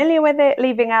quite familiar with it,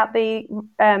 leaving out the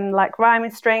rhyming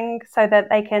string so that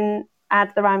they can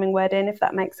add the rhyming word in, if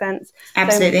that makes sense.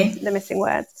 Absolutely. So the missing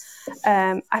words.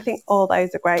 I think all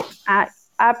those are great. I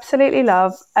absolutely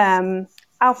love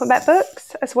alphabet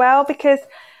books as well, because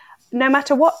no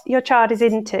matter what your child is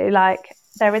into, like,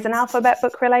 there is an alphabet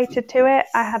book related to it.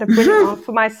 I had a brilliant one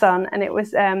for my son, and it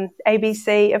was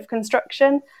ABC of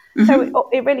construction. So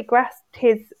it really grasped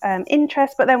his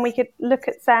interest, but then we could look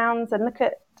at sounds and look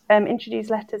at introduce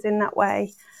letters in that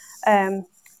way.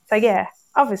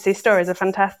 Obviously stories are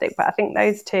fantastic, but I think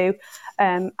those two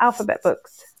alphabet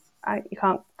books, you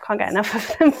can't get enough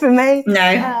of them for me.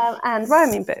 No. And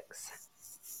rhyming books.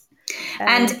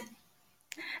 And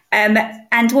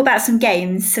what about some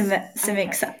games?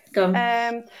 Go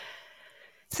on.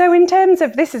 So in terms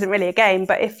of, this isn't really a game,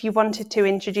 but if you wanted to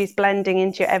introduce blending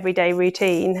into your everyday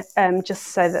routine, just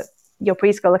so that your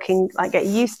preschooler can get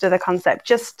used to the concept,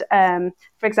 just for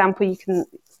example, you can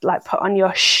put on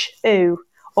your sh, ooh,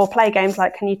 or play games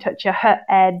like, can you touch your h,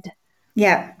 ed,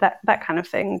 Yeah. That kind of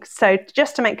thing. So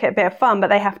just to make it a bit of fun, but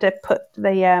they have to put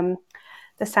the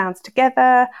sounds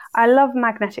together. I love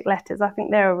magnetic letters. I think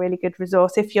they're a really good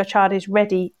resource if your child is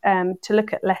ready to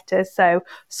look at letters. So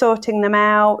sorting them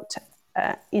out,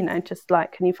 just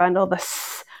like, can you find all the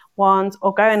s ones,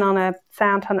 or going on a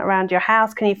sound hunt around your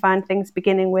house? Can you find things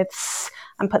beginning with s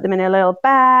and put them in a little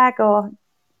bag, or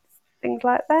things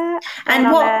like that? And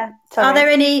are there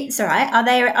any? Sorry, are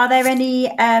there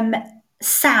any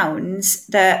sounds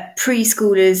that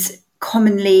preschoolers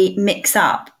commonly mix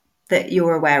up that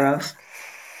you're aware of?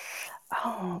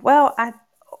 Oh, well, I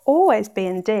always B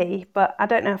and D, but I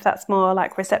don't know if that's more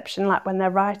like reception, like when they're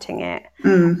writing it.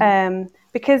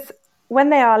 Because when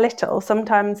they are little,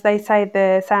 sometimes they say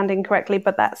the sound incorrectly,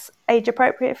 but that's age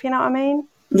appropriate, if you know what I mean.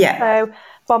 Yeah. So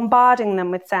bombarding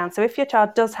them with sound. So if your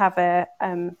child does have a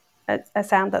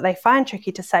sound that they find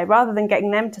tricky to say, rather than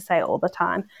getting them to say it all the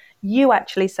time, you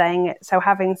actually saying it. So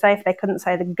say if they couldn't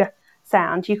say the g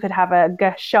sound, you could have a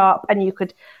g sharp, and you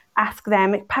could ask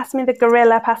them, pass me the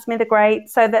gorilla, pass me the great,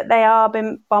 so that they are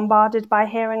being bombarded by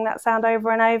hearing that sound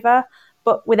over and over,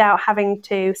 but without having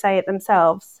to say it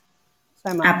themselves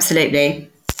so much. Absolutely.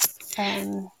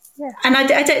 Yeah. And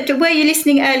I don't, were you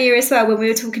listening earlier as well when we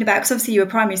were talking about, because obviously you were a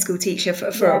primary school teacher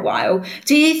for a while.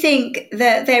 Do you think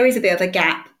that there is a bit of a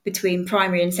gap between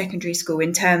primary and secondary school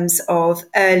in terms of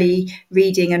early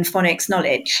reading and phonics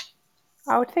knowledge?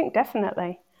 I would think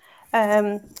definitely.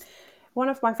 One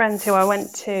of my friends who I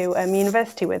went to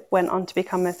university with went on to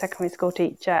become a secondary school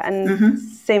teacher, and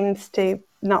seems to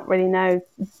not really know,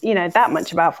 that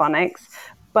much about phonics.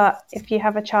 But if you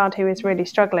have a child who is really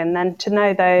struggling, then to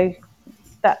know, though,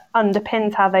 that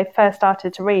underpins how they first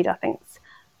started to read, I think is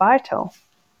vital.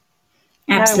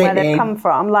 Absolutely. Knowing where they've come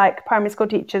from. Like primary school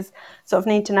teachers sort of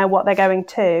need to know what they're going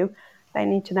to. They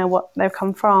need to know what they've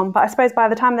come from. But I suppose by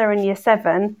the time they're in year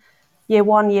 7, year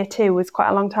 1, year 2 was quite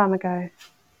a long time ago.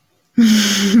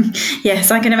 Yes,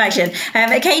 I can imagine.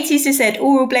 Katie just said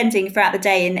oral blending throughout the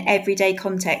day in everyday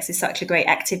context is such a great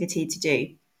activity to do.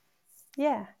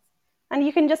 Yeah. And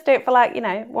you can just do it for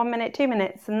 1 minute, 2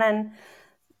 minutes, and then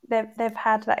they've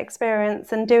had that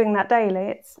experience, and doing that daily,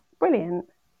 it's brilliant.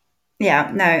 Yeah,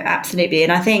 no, absolutely.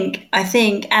 And I think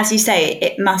as you say,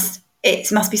 it must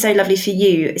be so lovely for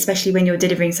you, especially when you're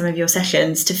delivering some of your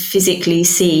sessions, to physically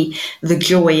see the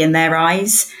joy in their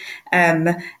eyes,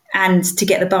 and to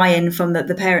get the buy-in from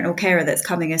the parent or carer that's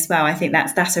coming as well. I think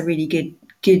that's a really good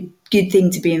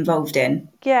thing to be involved in.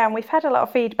 Yeah, and we've had a lot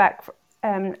of feedback.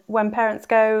 When parents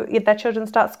go, their children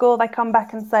start school, they come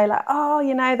back and say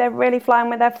they're really flying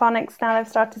with their phonics now they've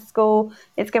started school.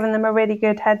 It's given them a really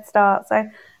good head start. So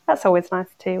that's always nice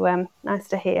to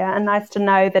hear, and nice to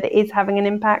know that it is having an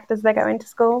impact as they go into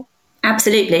school.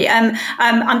 Absolutely.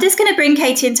 I'm just going to bring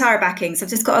Katie and Tara back in, so I've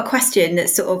just got a question that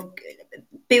sort of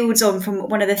builds on from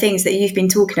one of the things that you've been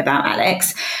talking about,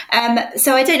 Alex.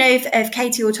 So I don't know if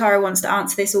Katie or Tara wants to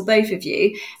answer this, or both of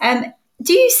you.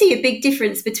 Do you see a big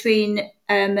difference between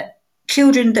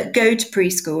children that go to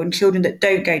preschool and children that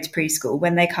don't go to preschool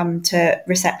when they come to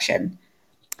reception?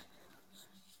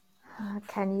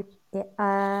 Can you?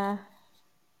 Yeah.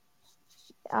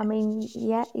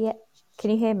 Can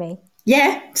you hear me?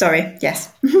 Yeah. Sorry.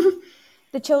 Yes.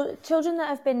 The children that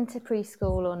have been to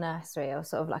preschool or nursery, or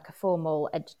sort of like a formal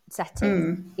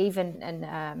setting, even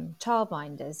in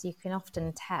childminders, you can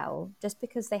often tell, just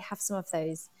because they have some of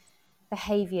those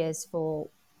behaviours for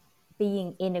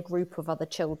being in a group of other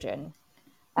children.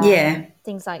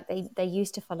 Things like they're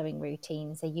used to following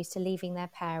routines, they're used to leaving their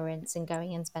parents and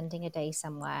going and spending a day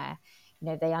somewhere.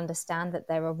 They understand that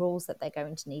there are rules that they're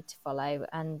going to need to follow,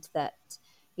 and that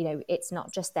it's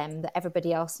not just them, that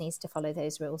everybody else needs to follow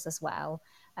those rules as well.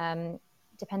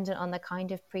 Dependent on the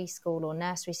kind of preschool or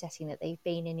nursery setting that they've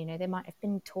been in, they might have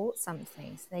been taught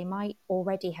something, so they might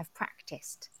already have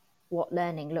practiced what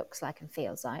learning looks like and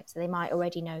feels like, so they might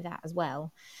already know that as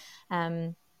well.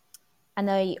 And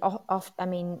they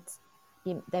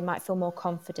they might feel more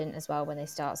confident as well when they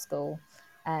start school.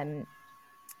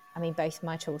 Both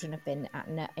my children have been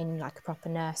in like a proper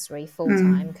nursery full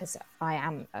time, because I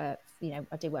am, I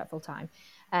do work full time,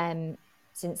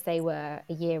 since they were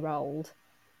a year old.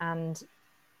 And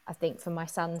I think for my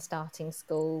son starting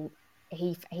school,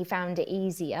 he found it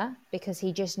easier because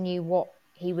he just knew what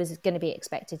he was going to be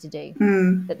expected to do.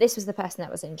 That this was the person that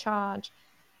was in charge.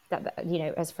 That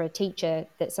as for a teacher,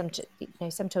 that some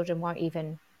children won't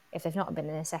even, if they've not been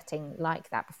in a setting like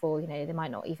that before, they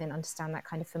might not even understand that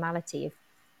kind of formality of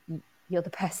you're the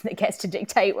person that gets to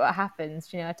dictate what happens.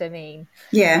 Do you know what I mean?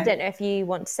 Yeah. I don't know if you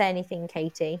want to say anything,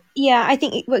 Katie. Yeah, I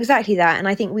think exactly that. And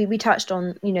I think we touched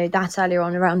on, that earlier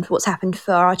on around what's happened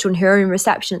for our children who are in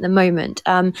reception at the moment.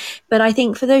 But I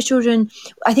think for those children,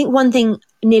 I think one thing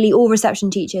nearly all reception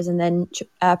teachers and then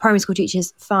primary school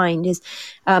teachers find is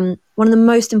one of the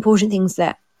most important things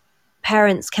that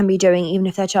parents can be doing, even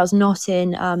if their child's not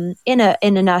in a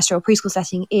nursery or preschool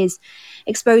setting, is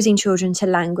exposing children to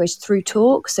language through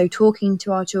talk. So talking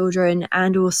to our children,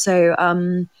 and also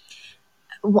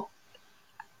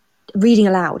reading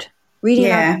aloud. Reading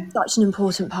aloud is such an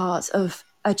important part of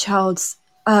a child's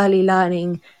early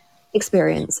learning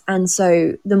experience. And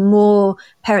so the more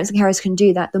parents and carers can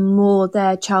do that, the more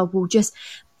their child will just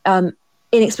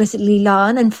inexplicitly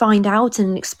learn and find out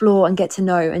and explore and get to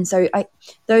know. And so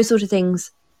those sort of things,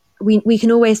 we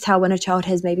can always tell when a child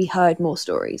has maybe heard more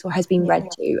stories or has been read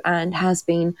to and has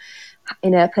been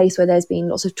in a place where there's been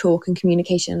lots of talk and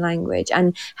communication and language,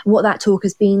 and what that talk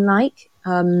has been like.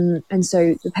 And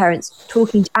so the parents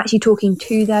actually talking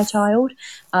to their child,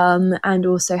 and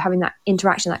also having that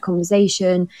interaction, that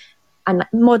conversation, and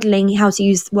modelling how to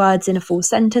use words in a full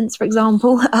sentence, for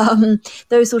example.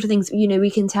 Those sort of things, we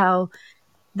can tell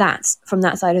that from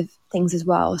that side of things as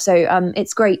well. So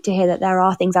it's great to hear that there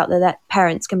are things out there that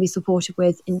parents can be supported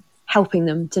with in helping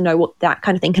them to know what that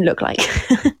kind of thing can look like.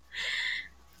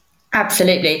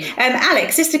 Absolutely.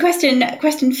 Alex, just a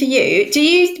question for you.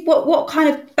 What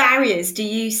kind of barriers do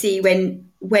you see when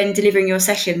delivering your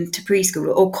session to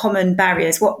preschool, or common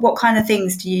barriers? What kind of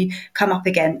things do you come up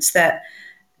against that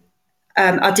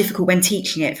are difficult when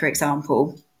teaching it, for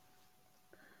example?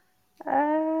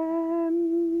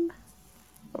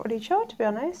 Not really sure, to be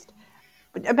honest.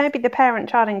 Maybe the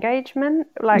parent-child engagement,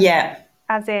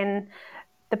 as in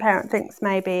the parent thinks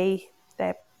maybe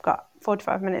they've got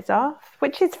 45 minutes off,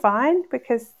 which is fine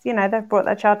because, they've brought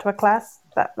their child to a class.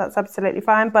 That's absolutely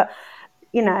fine. But,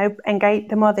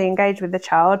 the more they engage with the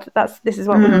child, this is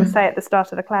what we want to say at the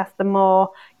start of the class, the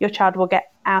more your child will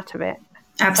get out of it.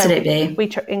 Absolutely. So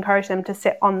we encourage them to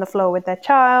sit on the floor with their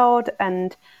child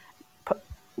and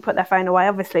put their phone away.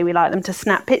 Obviously, we like them to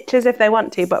snap pictures if they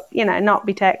want to, but, not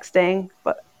be texting,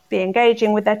 but be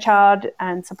engaging with their child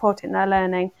and supporting their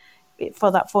learning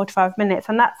for that 45 minutes.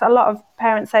 And that's a lot of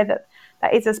parents say that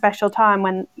is a special time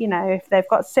when, if they've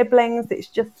got siblings, it's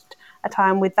just a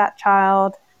time with that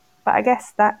child. But I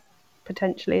guess that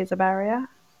potentially is a barrier.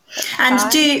 And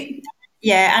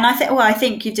I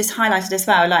think you've just highlighted as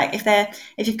well, like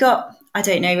if you've got, I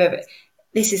don't know whether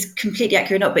this is completely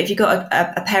accurate or not, but if you've got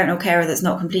a parent or carer that's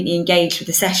not completely engaged with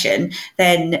the session,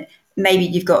 then maybe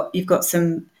you've got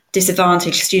some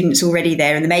disadvantaged students already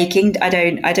there in the making. I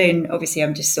don't obviously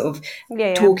I'm just sort of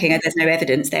talking, and there's no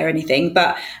evidence there or anything,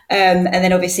 but and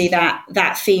then obviously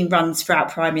that theme runs throughout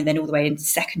primary and then all the way into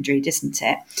secondary, doesn't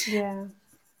it? Yeah.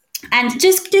 And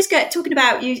just talking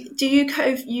about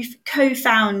you've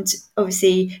co-found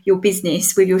obviously your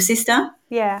business with your sister.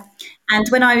 Yeah. And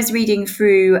when I was reading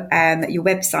through your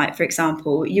website, for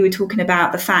example, you were talking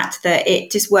about the fact that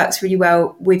it just works really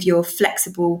well with your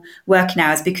flexible working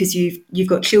hours because you've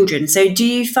got children. So do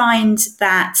you find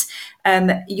that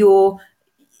you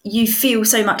feel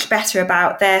so much better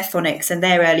about their phonics and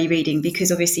their early reading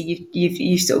because obviously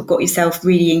you've sort of got yourself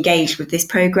really engaged with this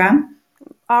programme?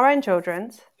 Our own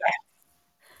children's?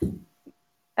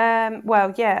 Yeah.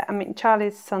 Well, yeah. I mean,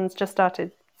 Charlie's son's just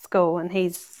started school and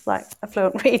he's like a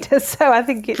fluent reader, so I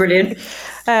think it's brilliant.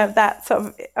 That's sort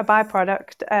of a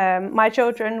byproduct. My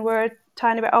children were a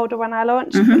tiny bit older when I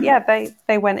launched, but yeah,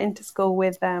 they went into school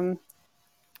with good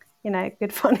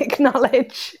phonic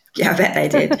knowledge. Yeah, I bet they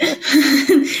did.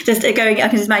 I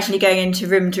can just imagine you going into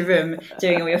room to room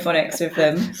doing all your phonics with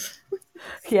them.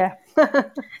 Yeah.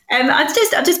 I'll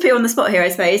just put you on the spot here, I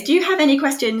suppose. Do you have any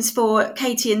questions for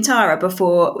Katie and Tara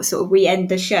before sort of we end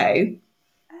the show?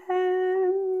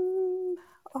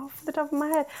 Off the top of my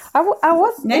head, I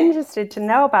was interested to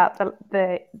know about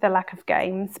the lack of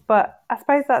games, but I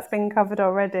suppose that's been covered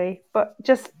already. But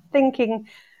just thinking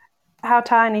how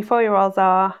tiny 4-year-olds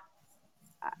are,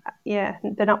 they're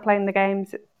not playing the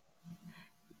games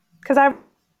because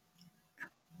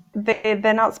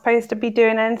they're not supposed to be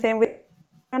doing anything with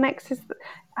phonics.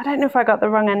 I don't know if I got the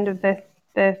wrong end of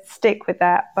the stick with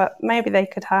that, but maybe they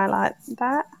could highlight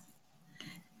that.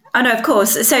 Oh, no, of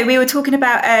course. So we were talking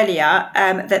about earlier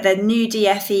that the new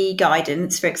DFE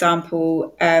guidance, for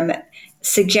example,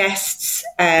 suggests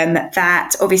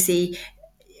that obviously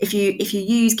if you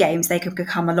use games, they could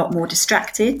become a lot more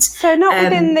distracted. So not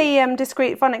within the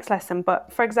discrete phonics lesson,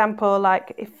 but for example,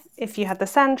 like if you had the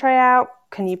sound tray out,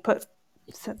 can you put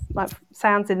like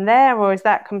sounds in there, or is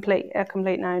that a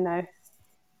complete no-no?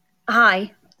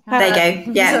 Hi. There you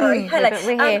go. Yeah. Sorry. Hello. But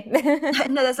we're here.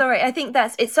 No, that's all right. I think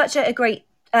it's such a great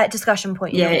discussion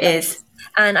point. Yeah, it is.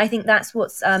 And I think that's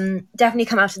what's definitely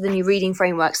come out of the new reading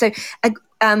framework. So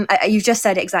you've just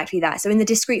said exactly that. So in the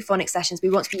discrete phonics sessions, we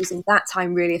want to be using that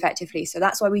time really effectively. So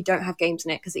that's why we don't have games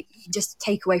in it, because it can just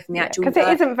take away from the actual. Because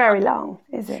it isn't very long,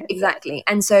 is it? Exactly.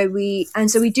 And so we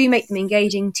do make them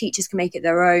engaging. Teachers can make it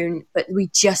their own, but we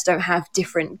just don't have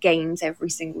different games every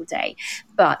single day.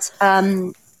 But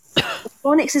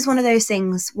phonics is one of those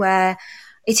things where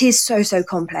it is so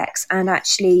complex, and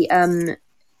actually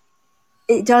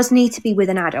it does need to be with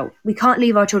an adult. We can't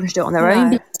leave our children to do it on their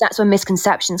own, because that's when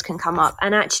misconceptions can come up.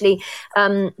 And actually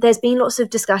there's been lots of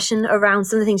discussion around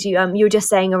some of the things you were just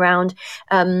saying around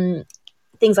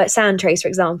things like sound trace, for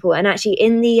example. And actually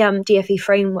in the in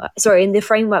the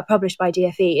framework published by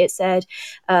DFE, it said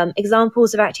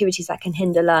examples of activities that can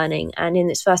hinder learning. And in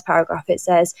its first paragraph, it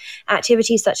says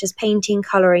activities such as painting,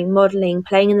 colouring, modelling,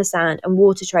 playing in the sand and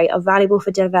water tray are valuable for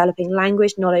developing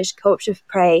language, knowledge, cooperative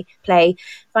play,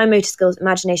 fine motor skills,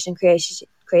 imagination and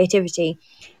creativity.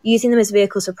 Using them as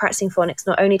vehicles for practicing phonics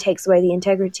not only takes away the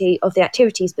integrity of the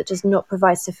activities, but does not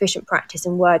provide sufficient practice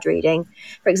in word reading.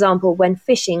 For example, when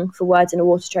fishing for words in a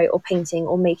water tray, or painting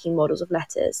or making models of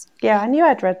letters. Yeah, I knew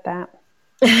I'd read that.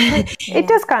 It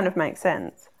does kind of make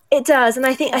sense. It does, and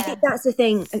I think that's the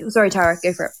thing. Sorry, Tara,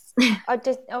 go for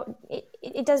it.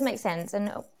 It does make sense, and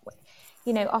our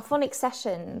phonics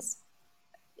sessions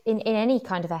in any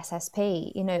kind of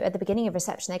SSP, at the beginning of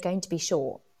reception, they're going to be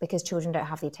short because children don't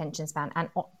have the attention span and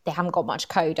they haven't got much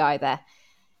code either.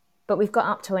 But we've got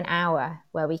up to an hour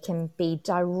where we can be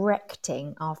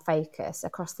directing our focus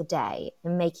across the day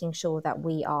and making sure that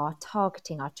we are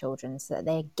targeting our children so that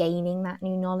they're gaining that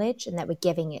new knowledge and that we're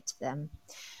giving it to them.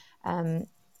 And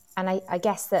I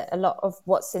guess that a lot of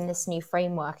what's in this new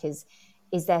framework is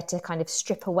there to kind of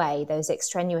strip away those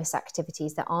extraneous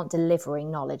activities that aren't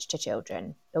delivering knowledge to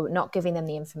children, or not giving them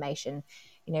the information.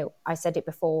 I said it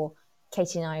before,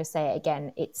 Katie and I will say it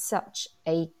again, it's such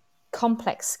a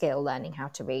complex skill, learning how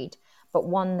to read, but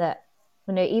one that,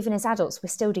 even as adults, we're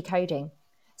still decoding.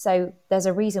 So there's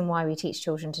a reason why we teach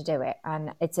children to do it.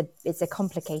 And it's a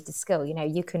complicated skill.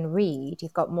 You can read,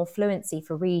 you've got more fluency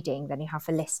for reading than you have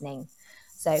for listening.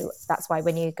 So that's why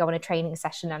when you go on a training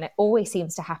session, and it always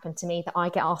seems to happen to me that I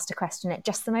get asked a question at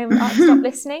just the moment I stop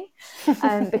listening,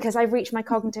 because I've reached my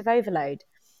cognitive overload.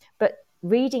 But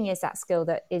reading is that skill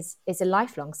that is a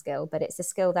lifelong skill, but it's a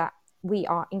skill that we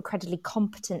are incredibly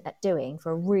competent at doing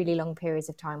for a really long periods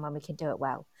of time when we can do it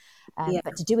well.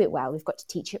 But to do it well, we've got to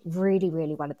teach it really,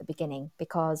 really well at the beginning,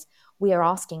 because we are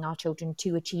asking our children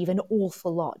to achieve an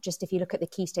awful lot. Just if you look at the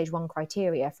Key Stage 1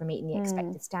 criteria for meeting the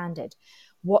expected standard,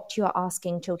 what you are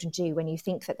asking children to do when you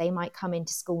think that they might come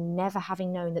into school never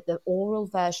having known that the oral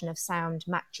version of sound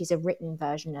matches a written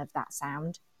version of that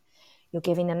sound. You're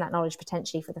giving them that knowledge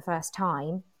potentially for the first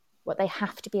time. What they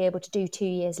have to be able to do 2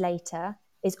 years later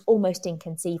is almost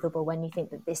inconceivable when you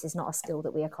think that this is not a skill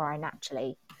that we acquire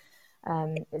naturally.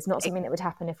 It's not something that would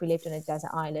happen if we lived on a desert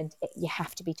island. You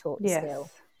have to be taught the skill.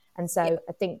 And so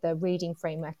I think the reading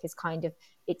framework is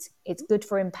it's good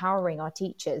for empowering our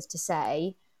teachers to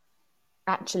say,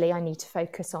 actually, I need to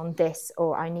focus on this,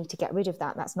 or I need to get rid of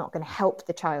that. That's not going to help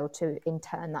the child to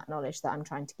intern that knowledge that I'm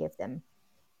trying to give them.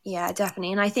 Yeah,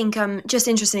 definitely. And I think just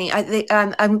interestingly,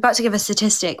 I'm about to give a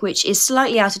statistic which is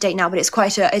slightly out of date now, but it's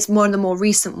it's one of the more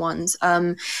recent ones.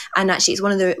 And actually, it's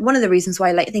one of the reasons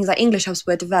why things like English hubs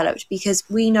were developed, because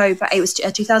we know that it was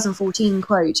a 2014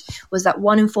 quote was that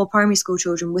 1 in 4 primary school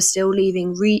children were still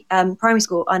leaving primary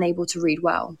school unable to read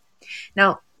well.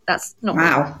 Now, that's not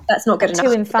good enough.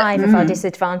 2 in 5 of our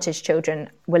disadvantaged children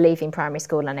were leaving primary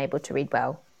school unable to read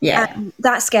well. Yeah,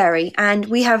 that's scary. And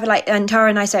we have and Tara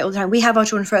and I say it all the time, we have our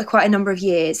children for quite a number of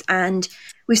years, and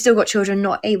we've still got children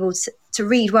not able to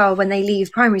read well when they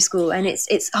leave primary school, and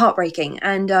it's heartbreaking.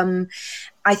 And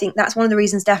I think that's one of the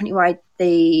reasons definitely why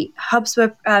the hubs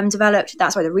were developed.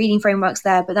 That's why the reading framework's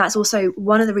there, but that's also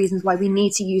one of the reasons why we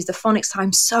need to use the phonics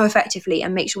time so effectively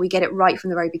and make sure we get it right from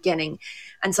the very beginning.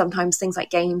 And sometimes things like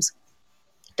games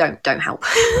don't help.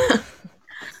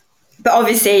 But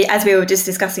obviously, as we were just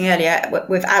discussing earlier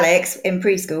with Alex in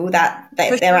preschool, that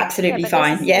they're absolutely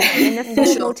fine. In the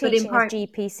formal teaching of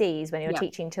GPCs, when you're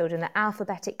teaching children the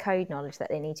alphabetic code knowledge that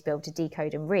they need to be able to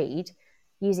decode and read,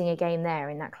 using a game there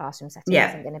in that classroom setting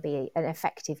isn't going to be an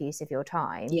effective use of your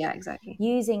time. Yeah, exactly.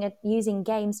 Using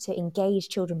games to engage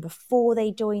children before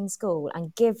they join school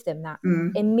and give them that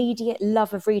immediate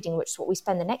love of reading, which is what we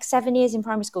spend the next 7 years in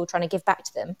primary school trying to give back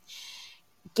to them.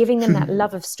 Giving them that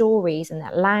love of stories and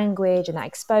that language and that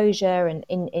exposure and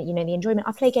in the enjoyment.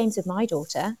 I play games with my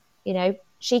daughter.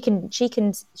 She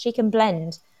can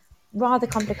blend rather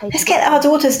complicated. Let's get our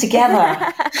daughters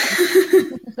together.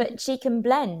 But she can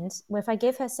blend. If I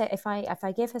give her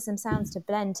some sounds to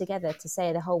blend together to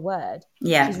say the whole word,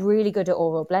 she's really good at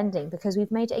oral blending because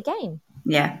we've made it a game.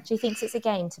 Yeah. She thinks it's a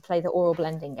game to play the oral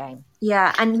blending game.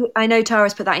 Yeah, and I know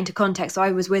Tara's put that into context. So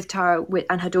I was with Tara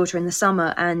and her daughter in the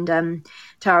summer, and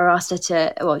Tara asked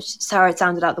her Sarah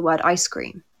sounded out the word ice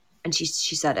cream, and she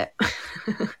said it.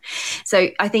 So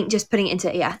I think just putting it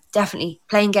into, definitely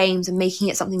playing games and making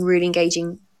it something really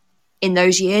engaging in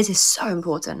those years is so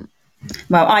important.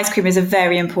 Well, ice cream is a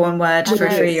very important word for a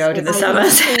 3-year-old in the summer.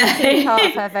 It's part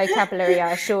of her vocabulary,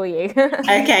 I assure you.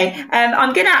 Okay,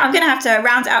 I'm gonna have to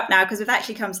round it up now because we've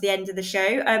actually come to the end of the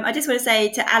show. I just want to say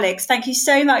to Alex, thank you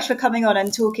so much for coming on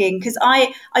and talking, because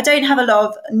I don't have a lot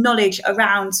of knowledge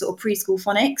around sort of preschool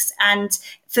phonics, and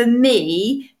for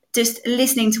me, just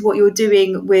listening to what you're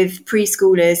doing with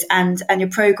preschoolers and your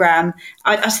program,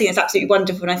 I just think it's absolutely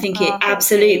wonderful. And I think it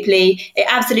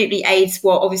absolutely aids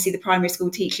what obviously the primary school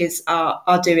teachers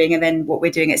are doing, and then what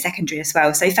we're doing at secondary as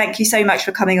well. So thank you so much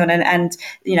for coming on and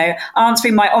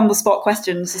answering my on the spot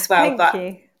questions as well. Thank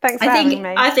you. Thanks for having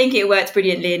me. I think it worked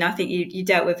brilliantly, and I think you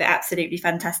dealt with it absolutely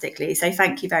fantastically. So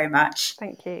thank you very much.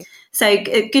 Thank you. So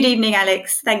good evening,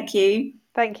 Alex. Thank you.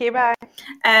 Thank you. Bye.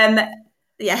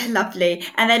 Yeah, lovely.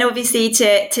 And then obviously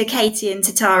to Katie and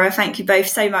to Tara, thank you both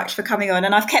so much for coming on.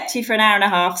 And I've kept you for an hour and a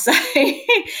half, so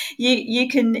you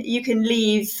can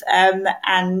leave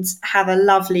and have a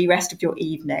lovely rest of your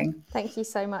evening. Thank you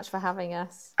so much for having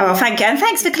us. Oh, thank you. And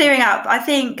thanks for clearing up. I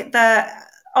think that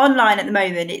online at the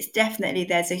moment,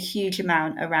 there's a huge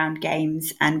amount around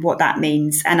games and what that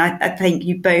means. And I think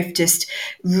you both just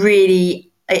really,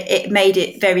 it made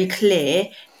it very clear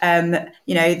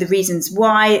the reasons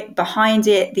why behind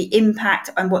it, the impact,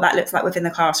 and what that looks like within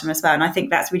the classroom as well. And I think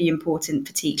that's really important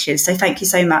for teachers. So thank you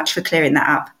so much for clearing that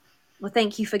up. Well,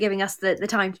 thank you for giving us the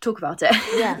time to talk about it.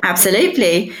 Yeah,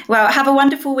 absolutely. Well, have a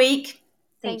wonderful week.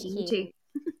 Thank you. You too.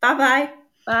 Bye-bye.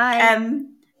 Bye.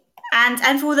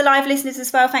 And for all the live listeners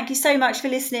as well, thank you so much for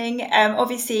listening.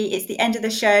 Obviously, it's the end of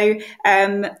the show.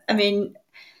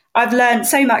 I've learned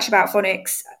so much about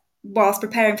phonics whilst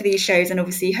preparing for these shows and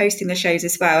obviously hosting the shows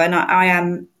as well. And I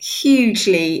am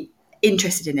hugely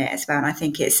interested in it as well. And I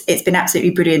think it's been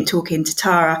absolutely brilliant talking to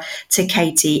Tara, to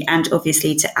Katie, and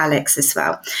obviously to Alex as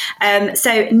well.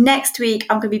 So next week,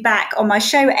 I'm going to be back on my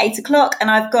show at 8:00,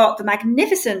 and I've got the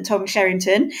magnificent Tom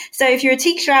Sherrington. So if you're a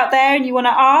teacher out there and you want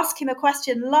to ask him a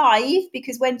question live,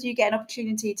 because when do you get an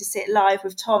opportunity to sit live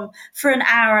with Tom for an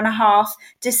hour and a half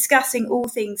discussing all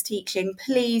things teaching,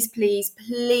 please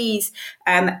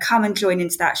come and join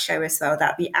into that show as well.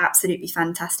 That'd be absolutely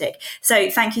fantastic.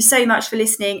 So thank you so much for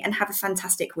listening, and have a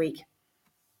fantastic week.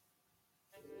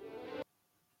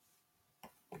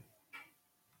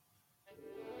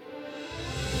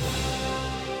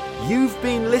 You've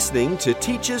been listening to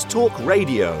Teachers Talk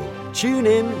Radio. Tune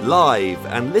in live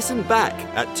and listen back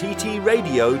at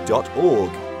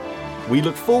ttradio.org. We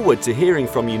look forward to hearing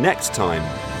from you next time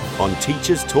on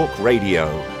Teachers Talk Radio.